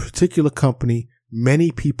was a particular company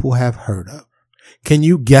many people have heard of. Can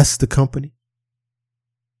you guess the company?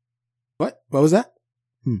 What was that?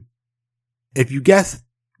 If you guessed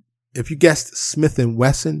Smith &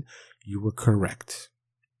 Wesson, you were correct.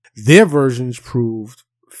 Their versions proved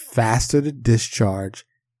faster to discharge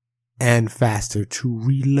and faster to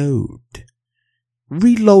reload.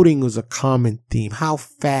 Reloading was a common theme. How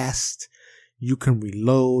fast you can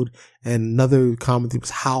reload. And another common theme is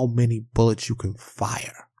how many bullets you can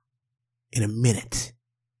fire in a minute.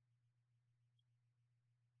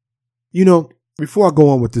 You know, before I go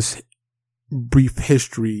on with this brief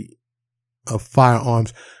history of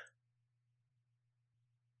firearms,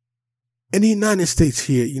 in the United States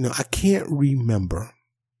here, you know, I can't remember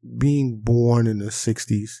being born in the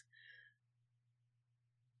 60s.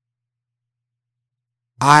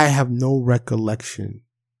 I have no recollection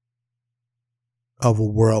of a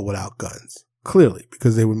world without guns. Clearly,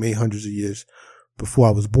 because they were made hundreds of years before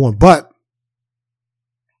I was born. But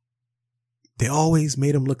they always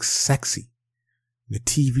made them look sexy. In the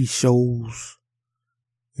TV shows,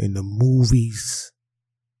 in the movies.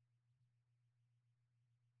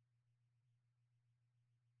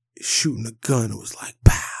 Shooting a gun, it was like,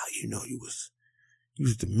 pow, you know, you was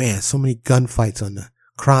the man. So many gunfights on the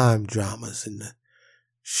crime dramas and the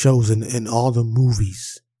shows and all the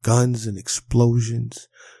movies. Guns and explosions.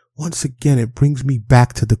 Once again, it brings me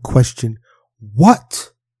back to the question,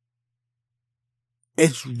 what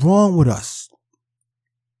is wrong with us?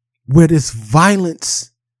 Where this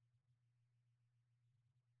violence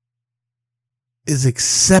is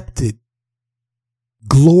accepted,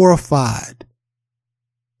 glorified,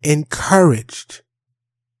 encouraged.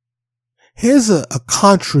 Here's a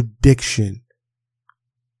contradiction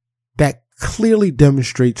that clearly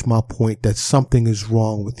demonstrates my point that something is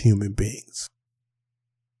wrong with human beings.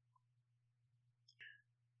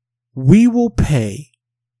 We will pay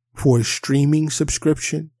for a streaming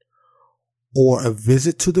subscription or a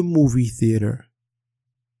visit to the movie theater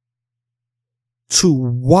to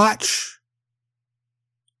watch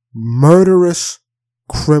murderous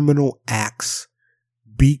criminal acts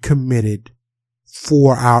be committed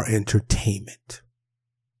for our entertainment.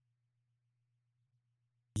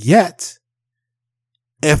 Yet,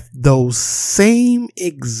 if those same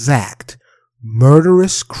exact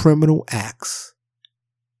murderous criminal acts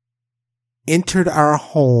entered our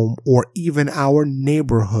home or even our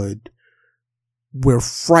neighborhood, we're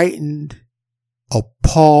frightened,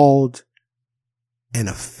 appalled, and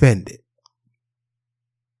offended.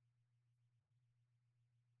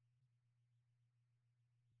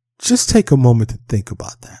 Just take a moment to think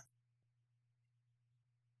about that.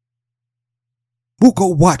 We'll go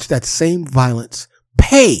watch that same violence,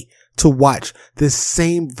 pay to watch this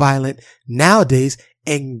same violent nowadays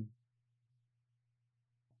in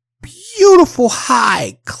beautiful,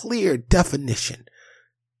 high, clear definition.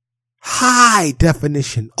 High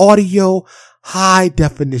definition audio, high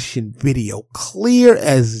definition video, clear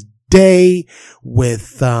as day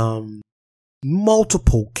with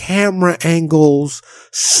multiple camera angles,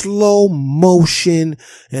 slow motion,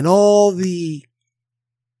 and all the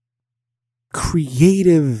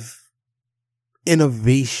creative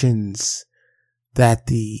innovations that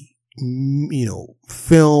the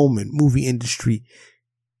film and movie industry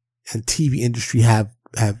and TV industry have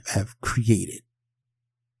created.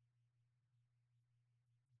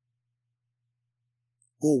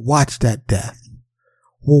 We'll watch that death.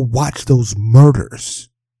 We'll watch those murders.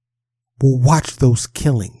 We'll watch those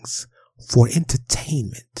killings for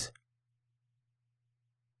entertainment.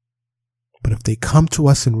 But if they come to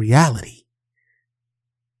us in reality,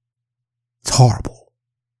 it's horrible.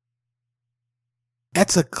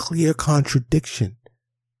 That's a clear contradiction.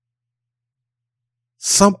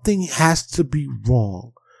 Something has to be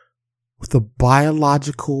wrong with a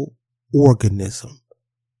biological organism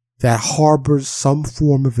that harbors some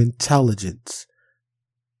form of intelligence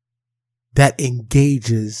that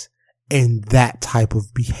engages in that type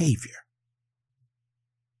of behavior.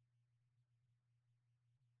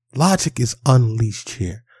 Logic is unleashed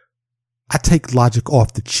here. I take logic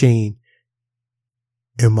off the chain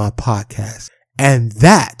in my podcast. And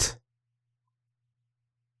that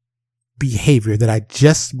behavior that I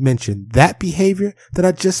just mentioned,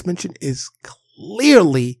 is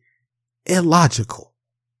clearly illogical.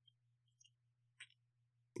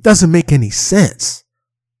 Doesn't make any sense.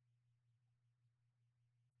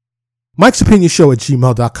 Mike's Opinion Show at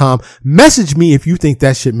gmail.com. Message me if you think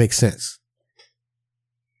that shit makes sense.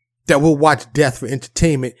 That we'll watch death for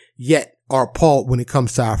entertainment, yet are appalled when it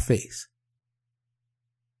comes to our face.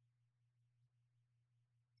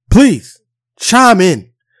 Please chime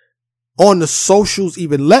in on the socials,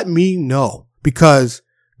 even let me know, because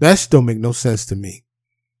that shit don't make no sense to me.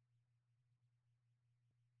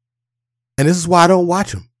 And this is why I don't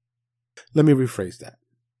watch them. Let me rephrase that.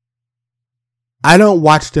 I don't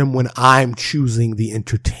watch them when I'm choosing the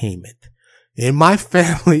entertainment. In my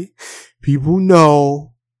family, people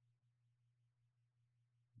know.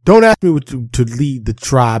 Don't ask me to lead the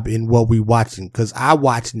tribe in what we watching, because I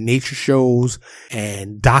watch nature shows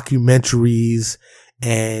and documentaries,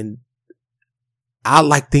 and I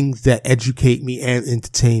like things that educate me and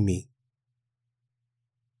entertain me.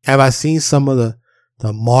 Have I seen some of the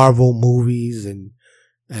Marvel movies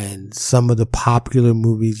and some of the popular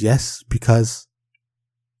movies? Yes, because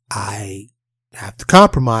I have to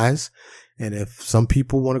compromise. And if some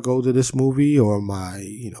people want to go to this movie, or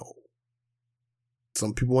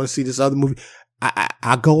some people want to see this other movie,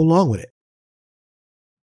 I go along with it.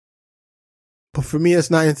 But for me,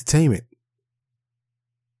 it's not entertainment.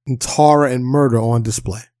 It's horror and murder on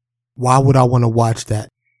display. Why would I want to watch that?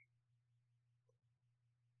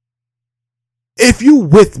 If you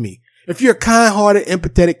with me, if you're a kind-hearted,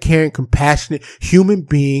 empathetic, caring, compassionate human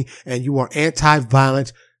being, and you are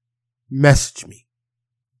anti-violence, message me.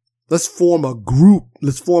 Let's form a group.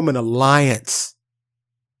 Let's form an alliance.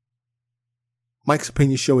 Mike's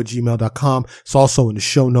Opinion Show at gmail.com. It's also in the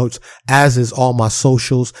show notes, as is all my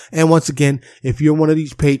socials. And once again, if you're one of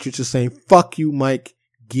these patriots who's saying, fuck you, Mike,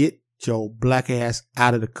 get your black ass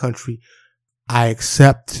out of the country, I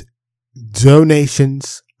accept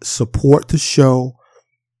donations, support the show,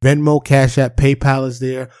 Venmo, Cash App, PayPal is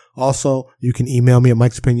there. Also, you can email me at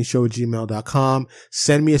mikesopinionshow@gmail.com.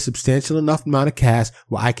 Send me a substantial enough amount of cash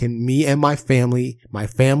where me and my family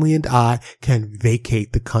and I can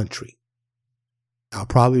vacate the country. I'll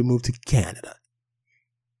probably move to Canada.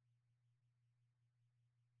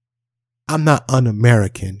 I'm not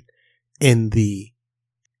un-American in the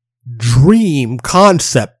dream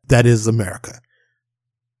concept that is America.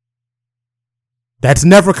 That's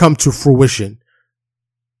never come to fruition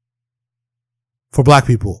for black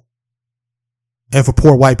people and for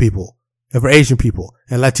poor white people and for Asian people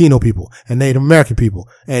and Latino people and Native American people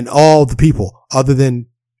and all the people other than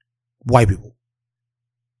white people.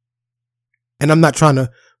 And I'm not trying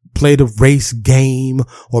to play the race game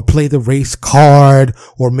or play the race card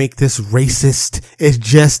or make this racist. It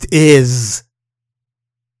just is.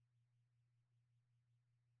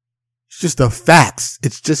 It's just the facts.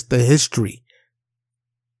 It's just the history.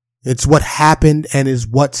 It's what happened and is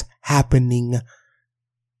what's happening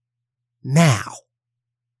now.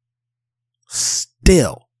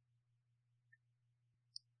 Still.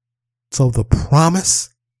 So the promise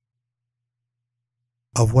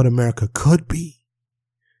of what America could be,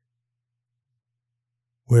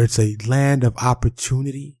 where it's a land of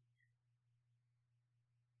opportunity,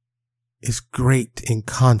 is great in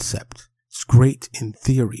concept. It's great in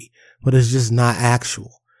theory, but it's just not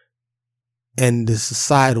actual. And the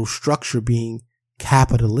societal structure being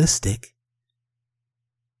capitalistic,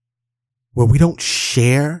 where we don't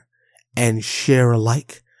share and share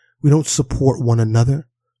alike. We don't support one another.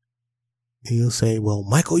 And you'll say, well,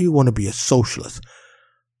 Michael, you want to be a socialist.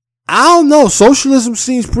 I don't know. Socialism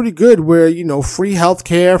seems pretty good where, free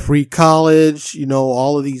healthcare, free college,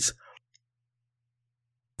 all of these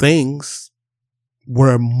things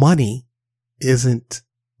where money isn't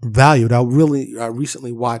valued. I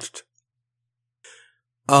recently watched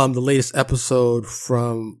the latest episode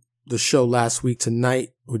from the show Last Week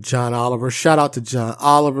Tonight with John Oliver. Shout out to John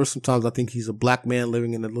Oliver. Sometimes I think he's a black man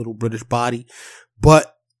living in a little British body,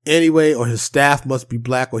 but anyway, or his staff must be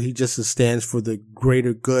black, or he just stands for the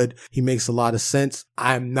greater good. He makes a lot of sense.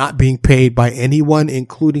 I'm not being paid by anyone,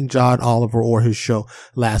 including John Oliver or his show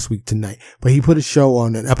Last Week Tonight, but he put a show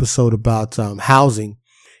on an episode about housing,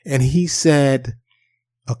 and he said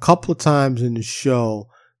a couple of times in the show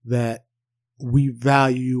that we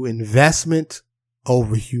value investment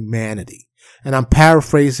over humanity. And I'm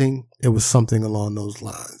paraphrasing. It was something along those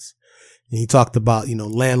lines. And he talked about,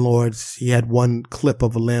 landlords. He had one clip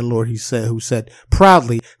of a landlord who said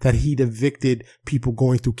proudly that he'd evicted people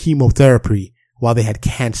going through chemotherapy while they had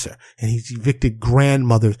cancer. And he's evicted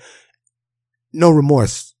grandmothers. No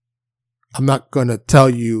remorse. I'm not going to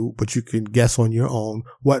tell you, but you can guess on your own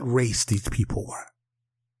what race these people were.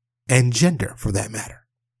 And gender, for that matter.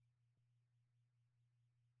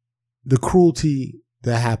 The cruelty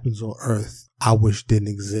that happens on Earth, I wish didn't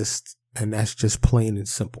exist. And that's just plain and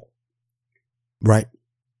simple. Right.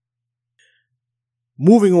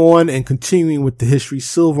 Moving on and continuing with the history,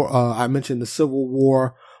 I mentioned the Civil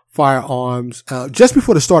War, firearms. Just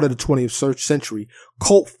before the start of the 20th century,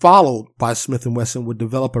 Colt, followed by Smith & Wesson, would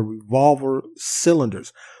develop a revolver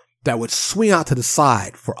cylinders that would swing out to the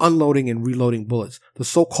side for unloading and reloading bullets, the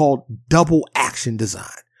so-called double action design.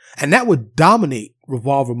 And that would dominate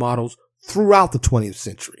revolver models throughout the 20th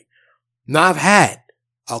century. Now, I've had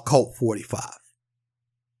a Colt 45.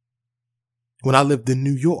 When I lived in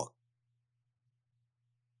New York,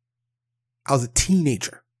 I was a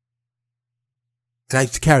teenager and I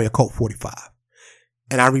used to carry a Colt 45.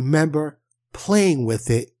 And I remember playing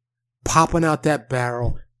with it, popping out that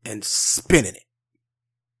barrel and spinning it.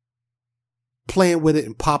 Playing with it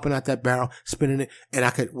and popping out that barrel, spinning it. And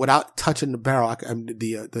I could, without touching the barrel,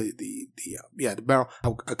 the barrel,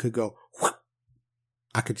 I could go, whoop.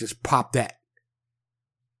 I could just pop that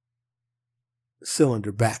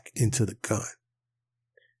cylinder back into the gun.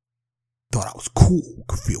 Thought I was cool.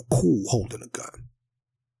 Could feel cool holding a gun.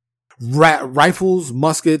 Rifles,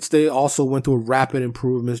 muskets, they also went through rapid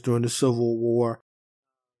improvements during the Civil War.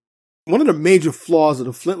 One of the major flaws of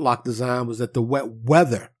the flintlock design was that the wet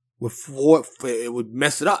weather would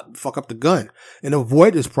mess it up, fuck up the gun. And to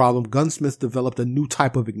avoid this problem, gunsmiths developed a new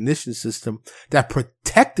type of ignition system that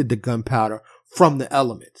protected the gunpowder from the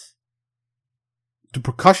elements. The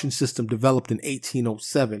percussion system developed in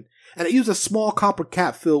 1807, and it used a small copper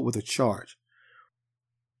cap filled with a charge.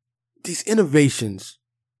 These innovations,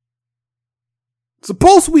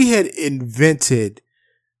 suppose we had invented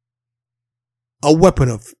a weapon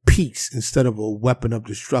of peace instead of a weapon of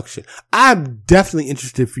destruction. I'm definitely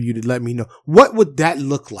interested for you to let me know, what would that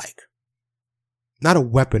look like? Not a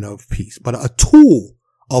weapon of peace, but a tool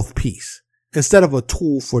of peace instead of a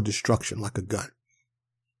tool for destruction like a gun.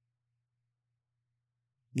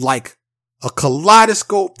 like a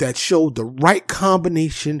kaleidoscope that showed the right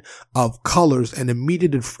combination of colors and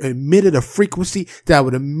emitted a frequency that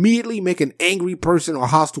would immediately make an angry person or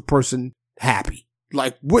hostile person happy.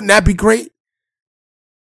 Like, wouldn't that be great?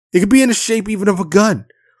 It could be in the shape even of a gun,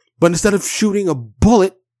 but instead of shooting a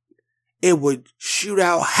bullet, it would shoot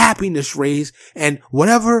out happiness rays, and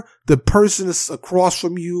whatever the person is across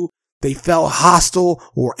from you, they felt hostile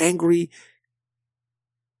or angry,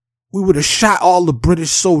 we would have shot all the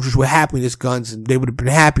British soldiers with happiness guns and they would have been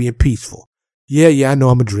happy and peaceful. Yeah, I know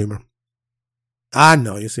I'm a dreamer. I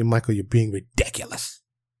know. You say, Michael, you're being ridiculous.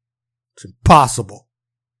 It's impossible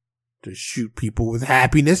to shoot people with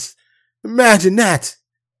happiness. Imagine that.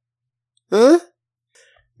 Huh?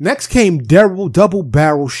 Next came double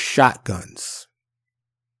barrel shotguns.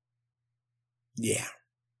 Yeah.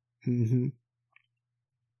 Then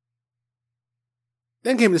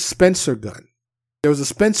came the Spencer gun. There was a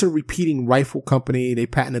Spencer repeating rifle company. They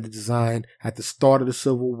patented the design at the start of the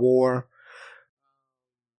Civil War.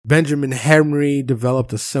 Benjamin Henry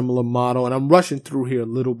developed a similar model. And I'm rushing through here a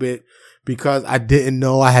little bit because I didn't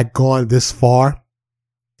know I had gone this far.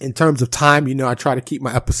 In terms of time, I try to keep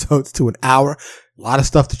my episodes to an hour. A lot of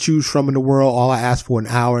stuff to choose from in the world. All I ask for an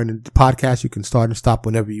hour. And in the podcast, you can start and stop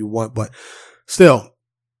whenever you want. But still,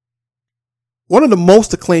 one of the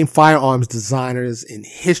most acclaimed firearms designers in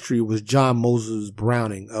history was John Moses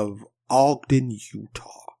Browning of Ogden, Utah.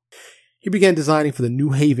 He began designing for the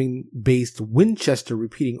New Haven-based Winchester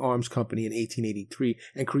Repeating Arms Company in 1883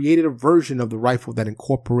 and created a version of the rifle that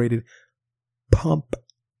incorporated pump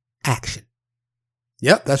action.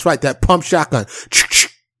 Yep, that's right, that pump shotgun.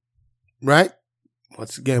 Right?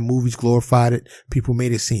 Once again, movies glorified it. People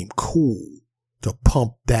made it seem cool to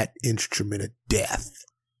pump that instrument of death.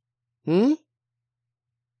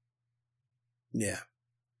 Yeah.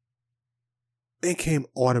 Then came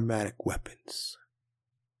automatic weapons.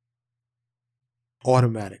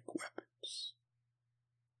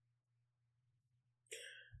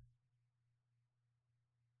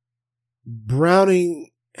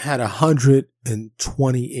 Browning had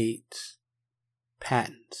 128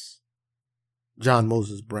 patents. John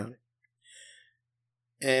Moses Browning.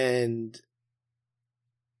 And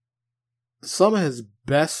some of his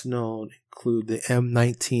best known include the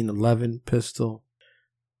M1911 pistol,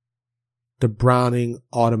 the Browning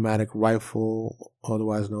automatic rifle,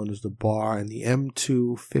 otherwise known as the bar, and the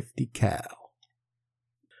M250 cal.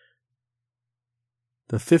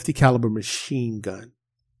 The 50 caliber machine gun,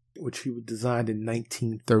 which he designed in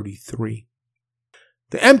 1933.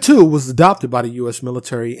 The M2 was adopted by the U.S.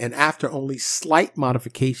 military and after only slight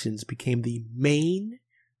modifications became the main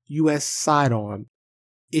U.S. sidearm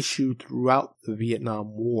issued throughout the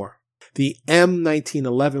Vietnam War. The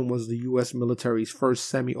M1911 was the U.S. military's first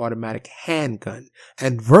semi-automatic handgun,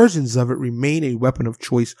 and versions of it remain a weapon of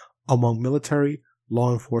choice among military,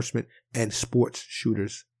 law enforcement, and sports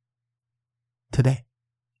shooters today.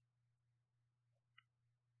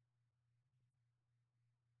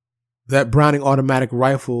 That Browning automatic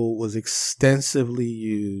rifle was extensively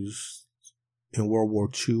used in World War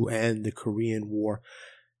II and the Korean War,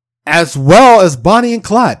 as well as Bonnie and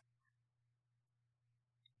Clyde.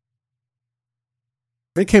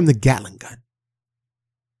 Then came the Gatling gun.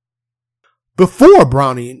 Before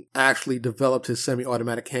Browning actually developed his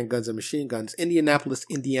semi-automatic handguns and machine guns, Indianapolis,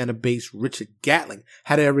 Indiana-based Richard Gatling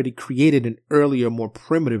had already created an earlier, more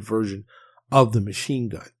primitive version of the machine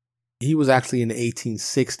gun. He was actually in the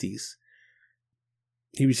 1860s.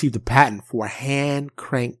 He received a patent for a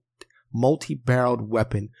hand-cranked, multi-barreled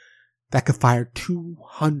weapon that could fire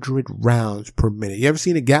 200 rounds per minute. You ever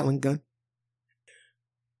seen a Gatling gun?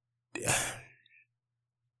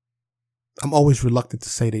 I'm always reluctant to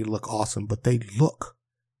say they look awesome, but they look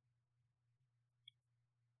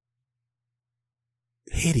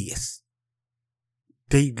hideous.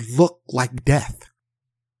 They look like death.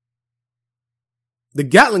 The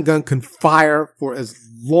Gatling gun can fire for as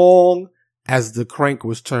long as the crank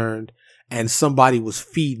was turned and somebody was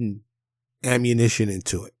feeding ammunition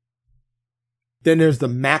into it. Then there's the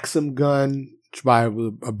Maxim gun, which by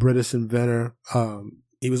a British inventor.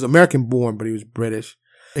 He was American born, but he was British.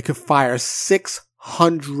 It could fire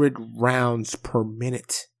 600 rounds per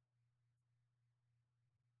minute.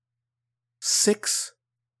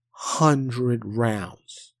 600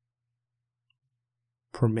 rounds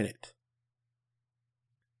per minute.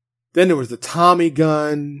 Then there was the Tommy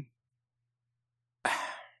gun.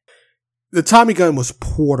 The Tommy gun was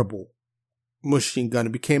portable machine gun.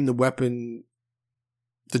 It became the weapon,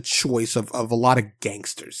 the choice of a lot of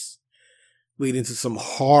gangsters, leading to some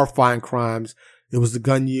horrifying crimes. It was the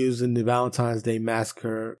gun used in the Valentine's Day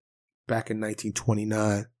Massacre back in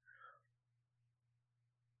 1929.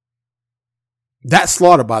 That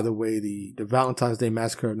slaughter, by the way, the Valentine's Day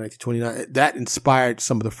Massacre of 1929, that inspired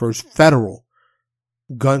some of the first federal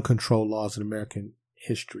gun control laws in American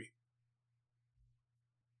history.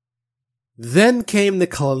 Then came the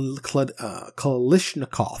Kalashnikov.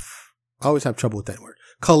 I always have trouble with that word.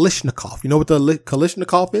 Kalashnikov. You know what the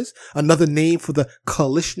Kalashnikov is? Another name for the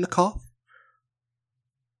Kalashnikov?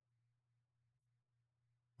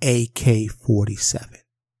 AK-47.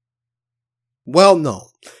 Well known.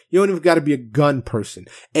 You don't even got to be a gun person.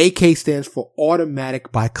 AK stands for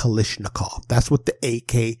Automatic by Kalashnikov. That's what the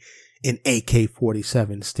AK in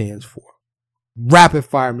AK-47 stands for. Rapid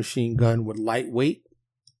fire machine gun with lightweight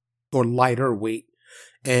or lighter weight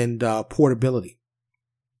and portability.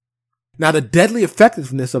 Now, the deadly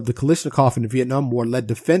effectiveness of the Kalashnikov in the Vietnam War led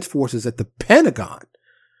defense forces at the Pentagon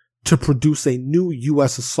to produce a new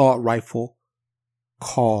U.S. assault rifle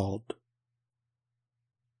called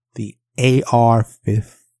the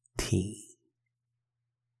AR-15,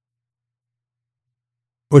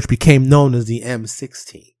 which became known as the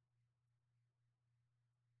M16.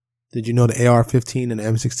 Did you know the AR-15 and the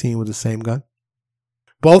M16 were the same gun?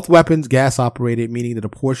 Both weapons gas operated, meaning that a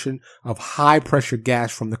portion of high pressure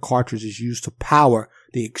gas from the cartridge is used to power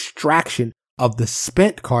the extraction of the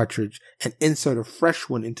spent cartridge and insert a fresh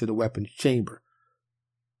one into the weapon's chamber.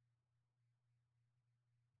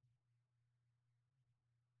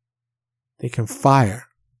 They can fire,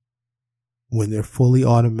 when they're fully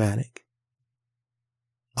automatic,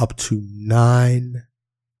 up to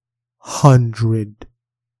 900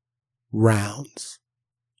 rounds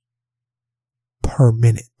per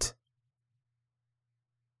minute.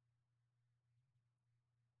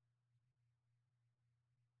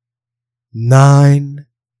 $900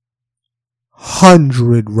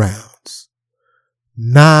 rounds.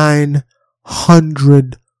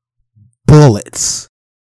 900 bullets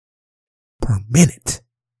per minute.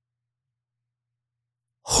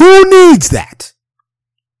 Who needs that?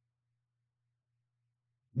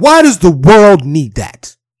 Why does the world need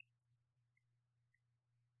that?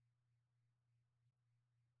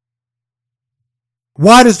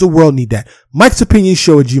 Why does the world need that? Mike's Opinion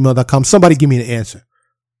Show at gmail.com. Somebody give me an answer.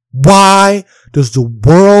 Why does the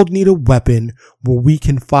world need a weapon where we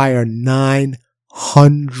can fire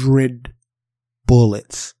 900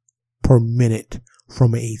 bullets per minute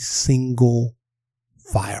from a single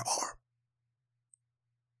firearm?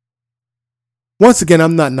 Once again,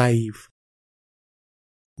 I'm not naive.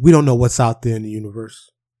 We don't know what's out there in the universe.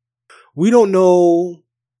 We don't know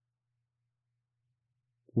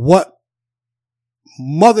what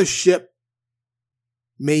mothership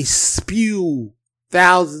may spew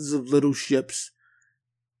thousands of little ships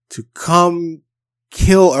to come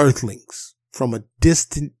kill Earthlings from a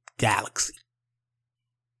distant galaxy.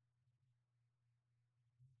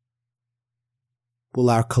 Will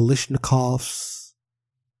our Kalashnikovs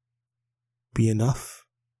be enough?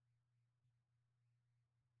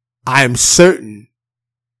 I am certain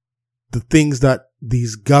the things that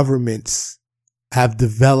these governments have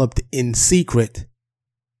developed in secret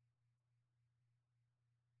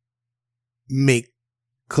make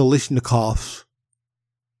Kalashnikovs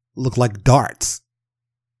look like darts.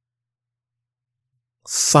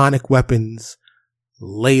 Sonic weapons,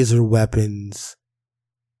 laser weapons,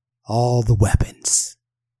 all the weapons.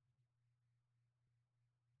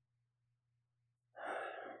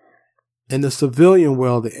 In the civilian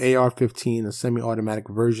world, the AR-15, a semi-automatic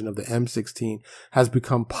version of the M16, has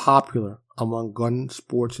become popular among gun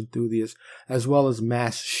sports enthusiasts as well as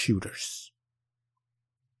mass shooters.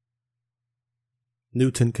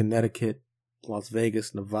 Newton, Connecticut, Las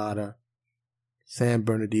Vegas, Nevada, San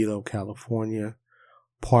Bernardino, California,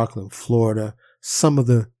 Parkland, Florida, some of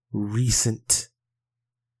the recent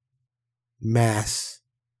mass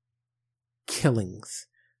killings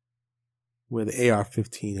where the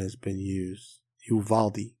AR-15 has been used.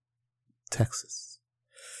 Uvalde, Texas.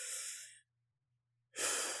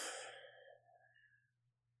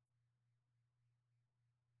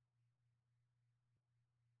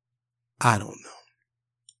 I don't know.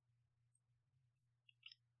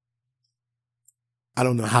 I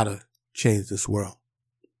don't know how to change this world.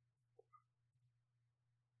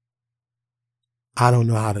 I don't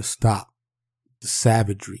know how to stop the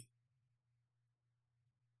savagery.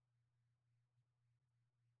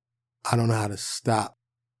 I don't know how to stop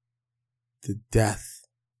the death,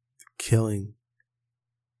 the killing.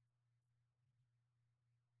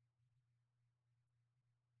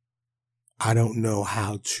 I don't know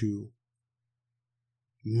how to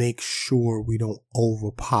make sure we don't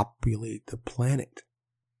overpopulate the planet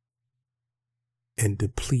and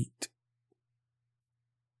deplete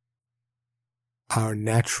our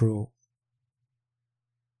natural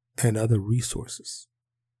and other resources.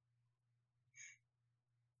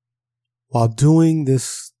 While doing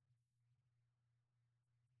this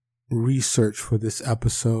research for this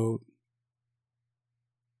episode,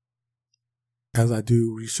 as I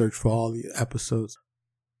do research for all the episodes,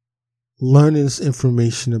 learning this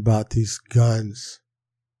information about these guns,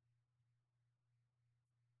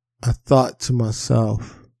 I thought to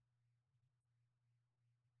myself,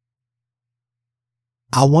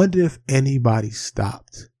 I wonder if anybody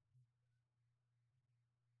stopped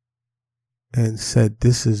and said,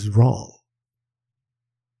 this is wrong.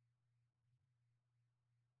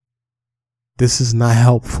 This is not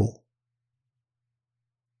helpful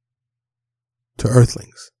to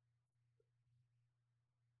Earthlings.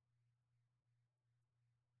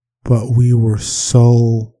 But we were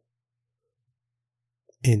so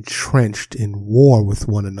entrenched in war with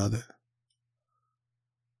one another.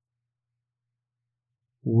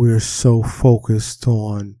 We're so focused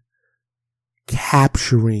on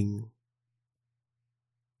capturing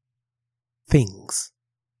things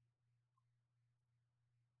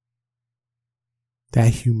that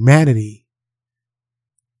humanity,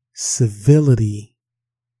 civility,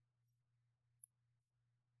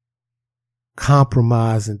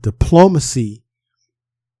 compromise, and diplomacy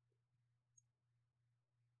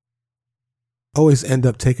always end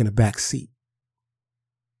up taking a back seat.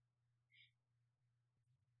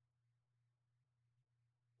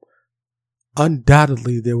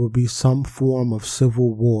 Undoubtedly, there will be some form of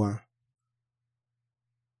civil war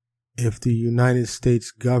if the United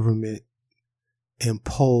States government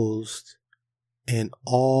imposed an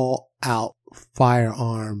all-out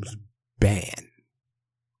firearms ban.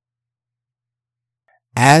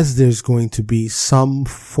 As there's going to be some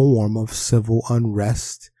form of civil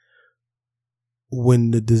unrest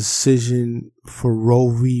when the decision for Roe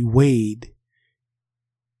v. Wade,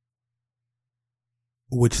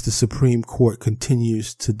 which the Supreme Court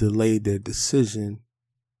continues to delay their decision,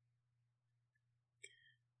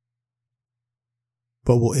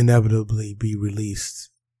 but will inevitably be released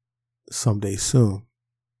someday soon.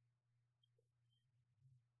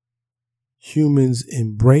 Humans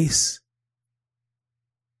embrace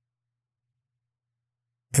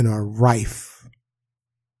and are rife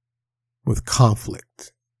with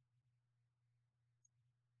conflict.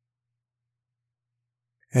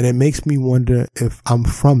 And it makes me wonder if I'm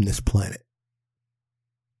from this planet.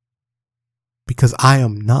 Because I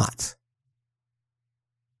am not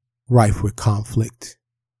rife with conflict.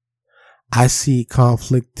 I see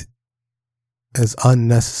conflict as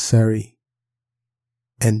unnecessary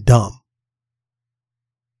and dumb.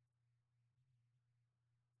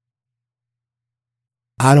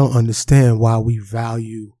 I don't understand why we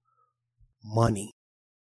value money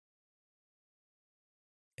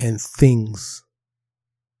and things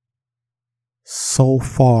so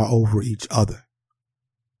far over each other.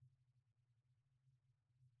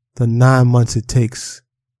 The 9 months it takes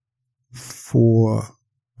for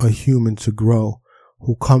a human to grow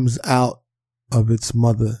who comes out of its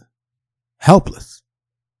mother helpless,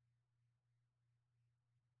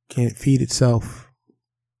 can't feed itself,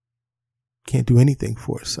 can't do anything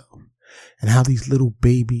for itself, and how these little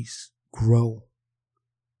babies grow,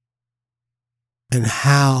 and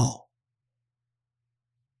how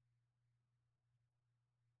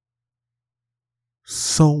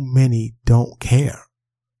so many don't care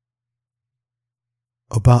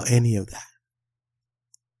about any of that.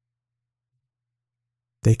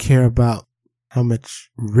 They care about how much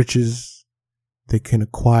riches they can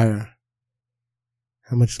acquire,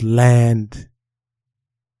 how much land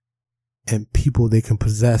and people they can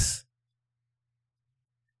possess.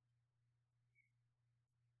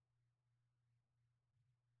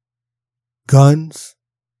 Guns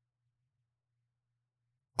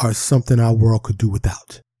are something our world could do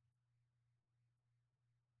without.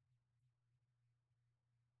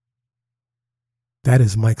 That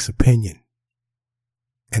is Mike's opinion.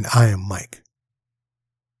 And I am Mike.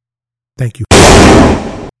 Thank you.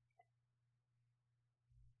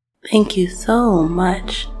 Thank you so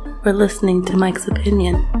much for listening to Mike's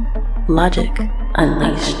Opinion. Logic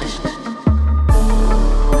Unleashed.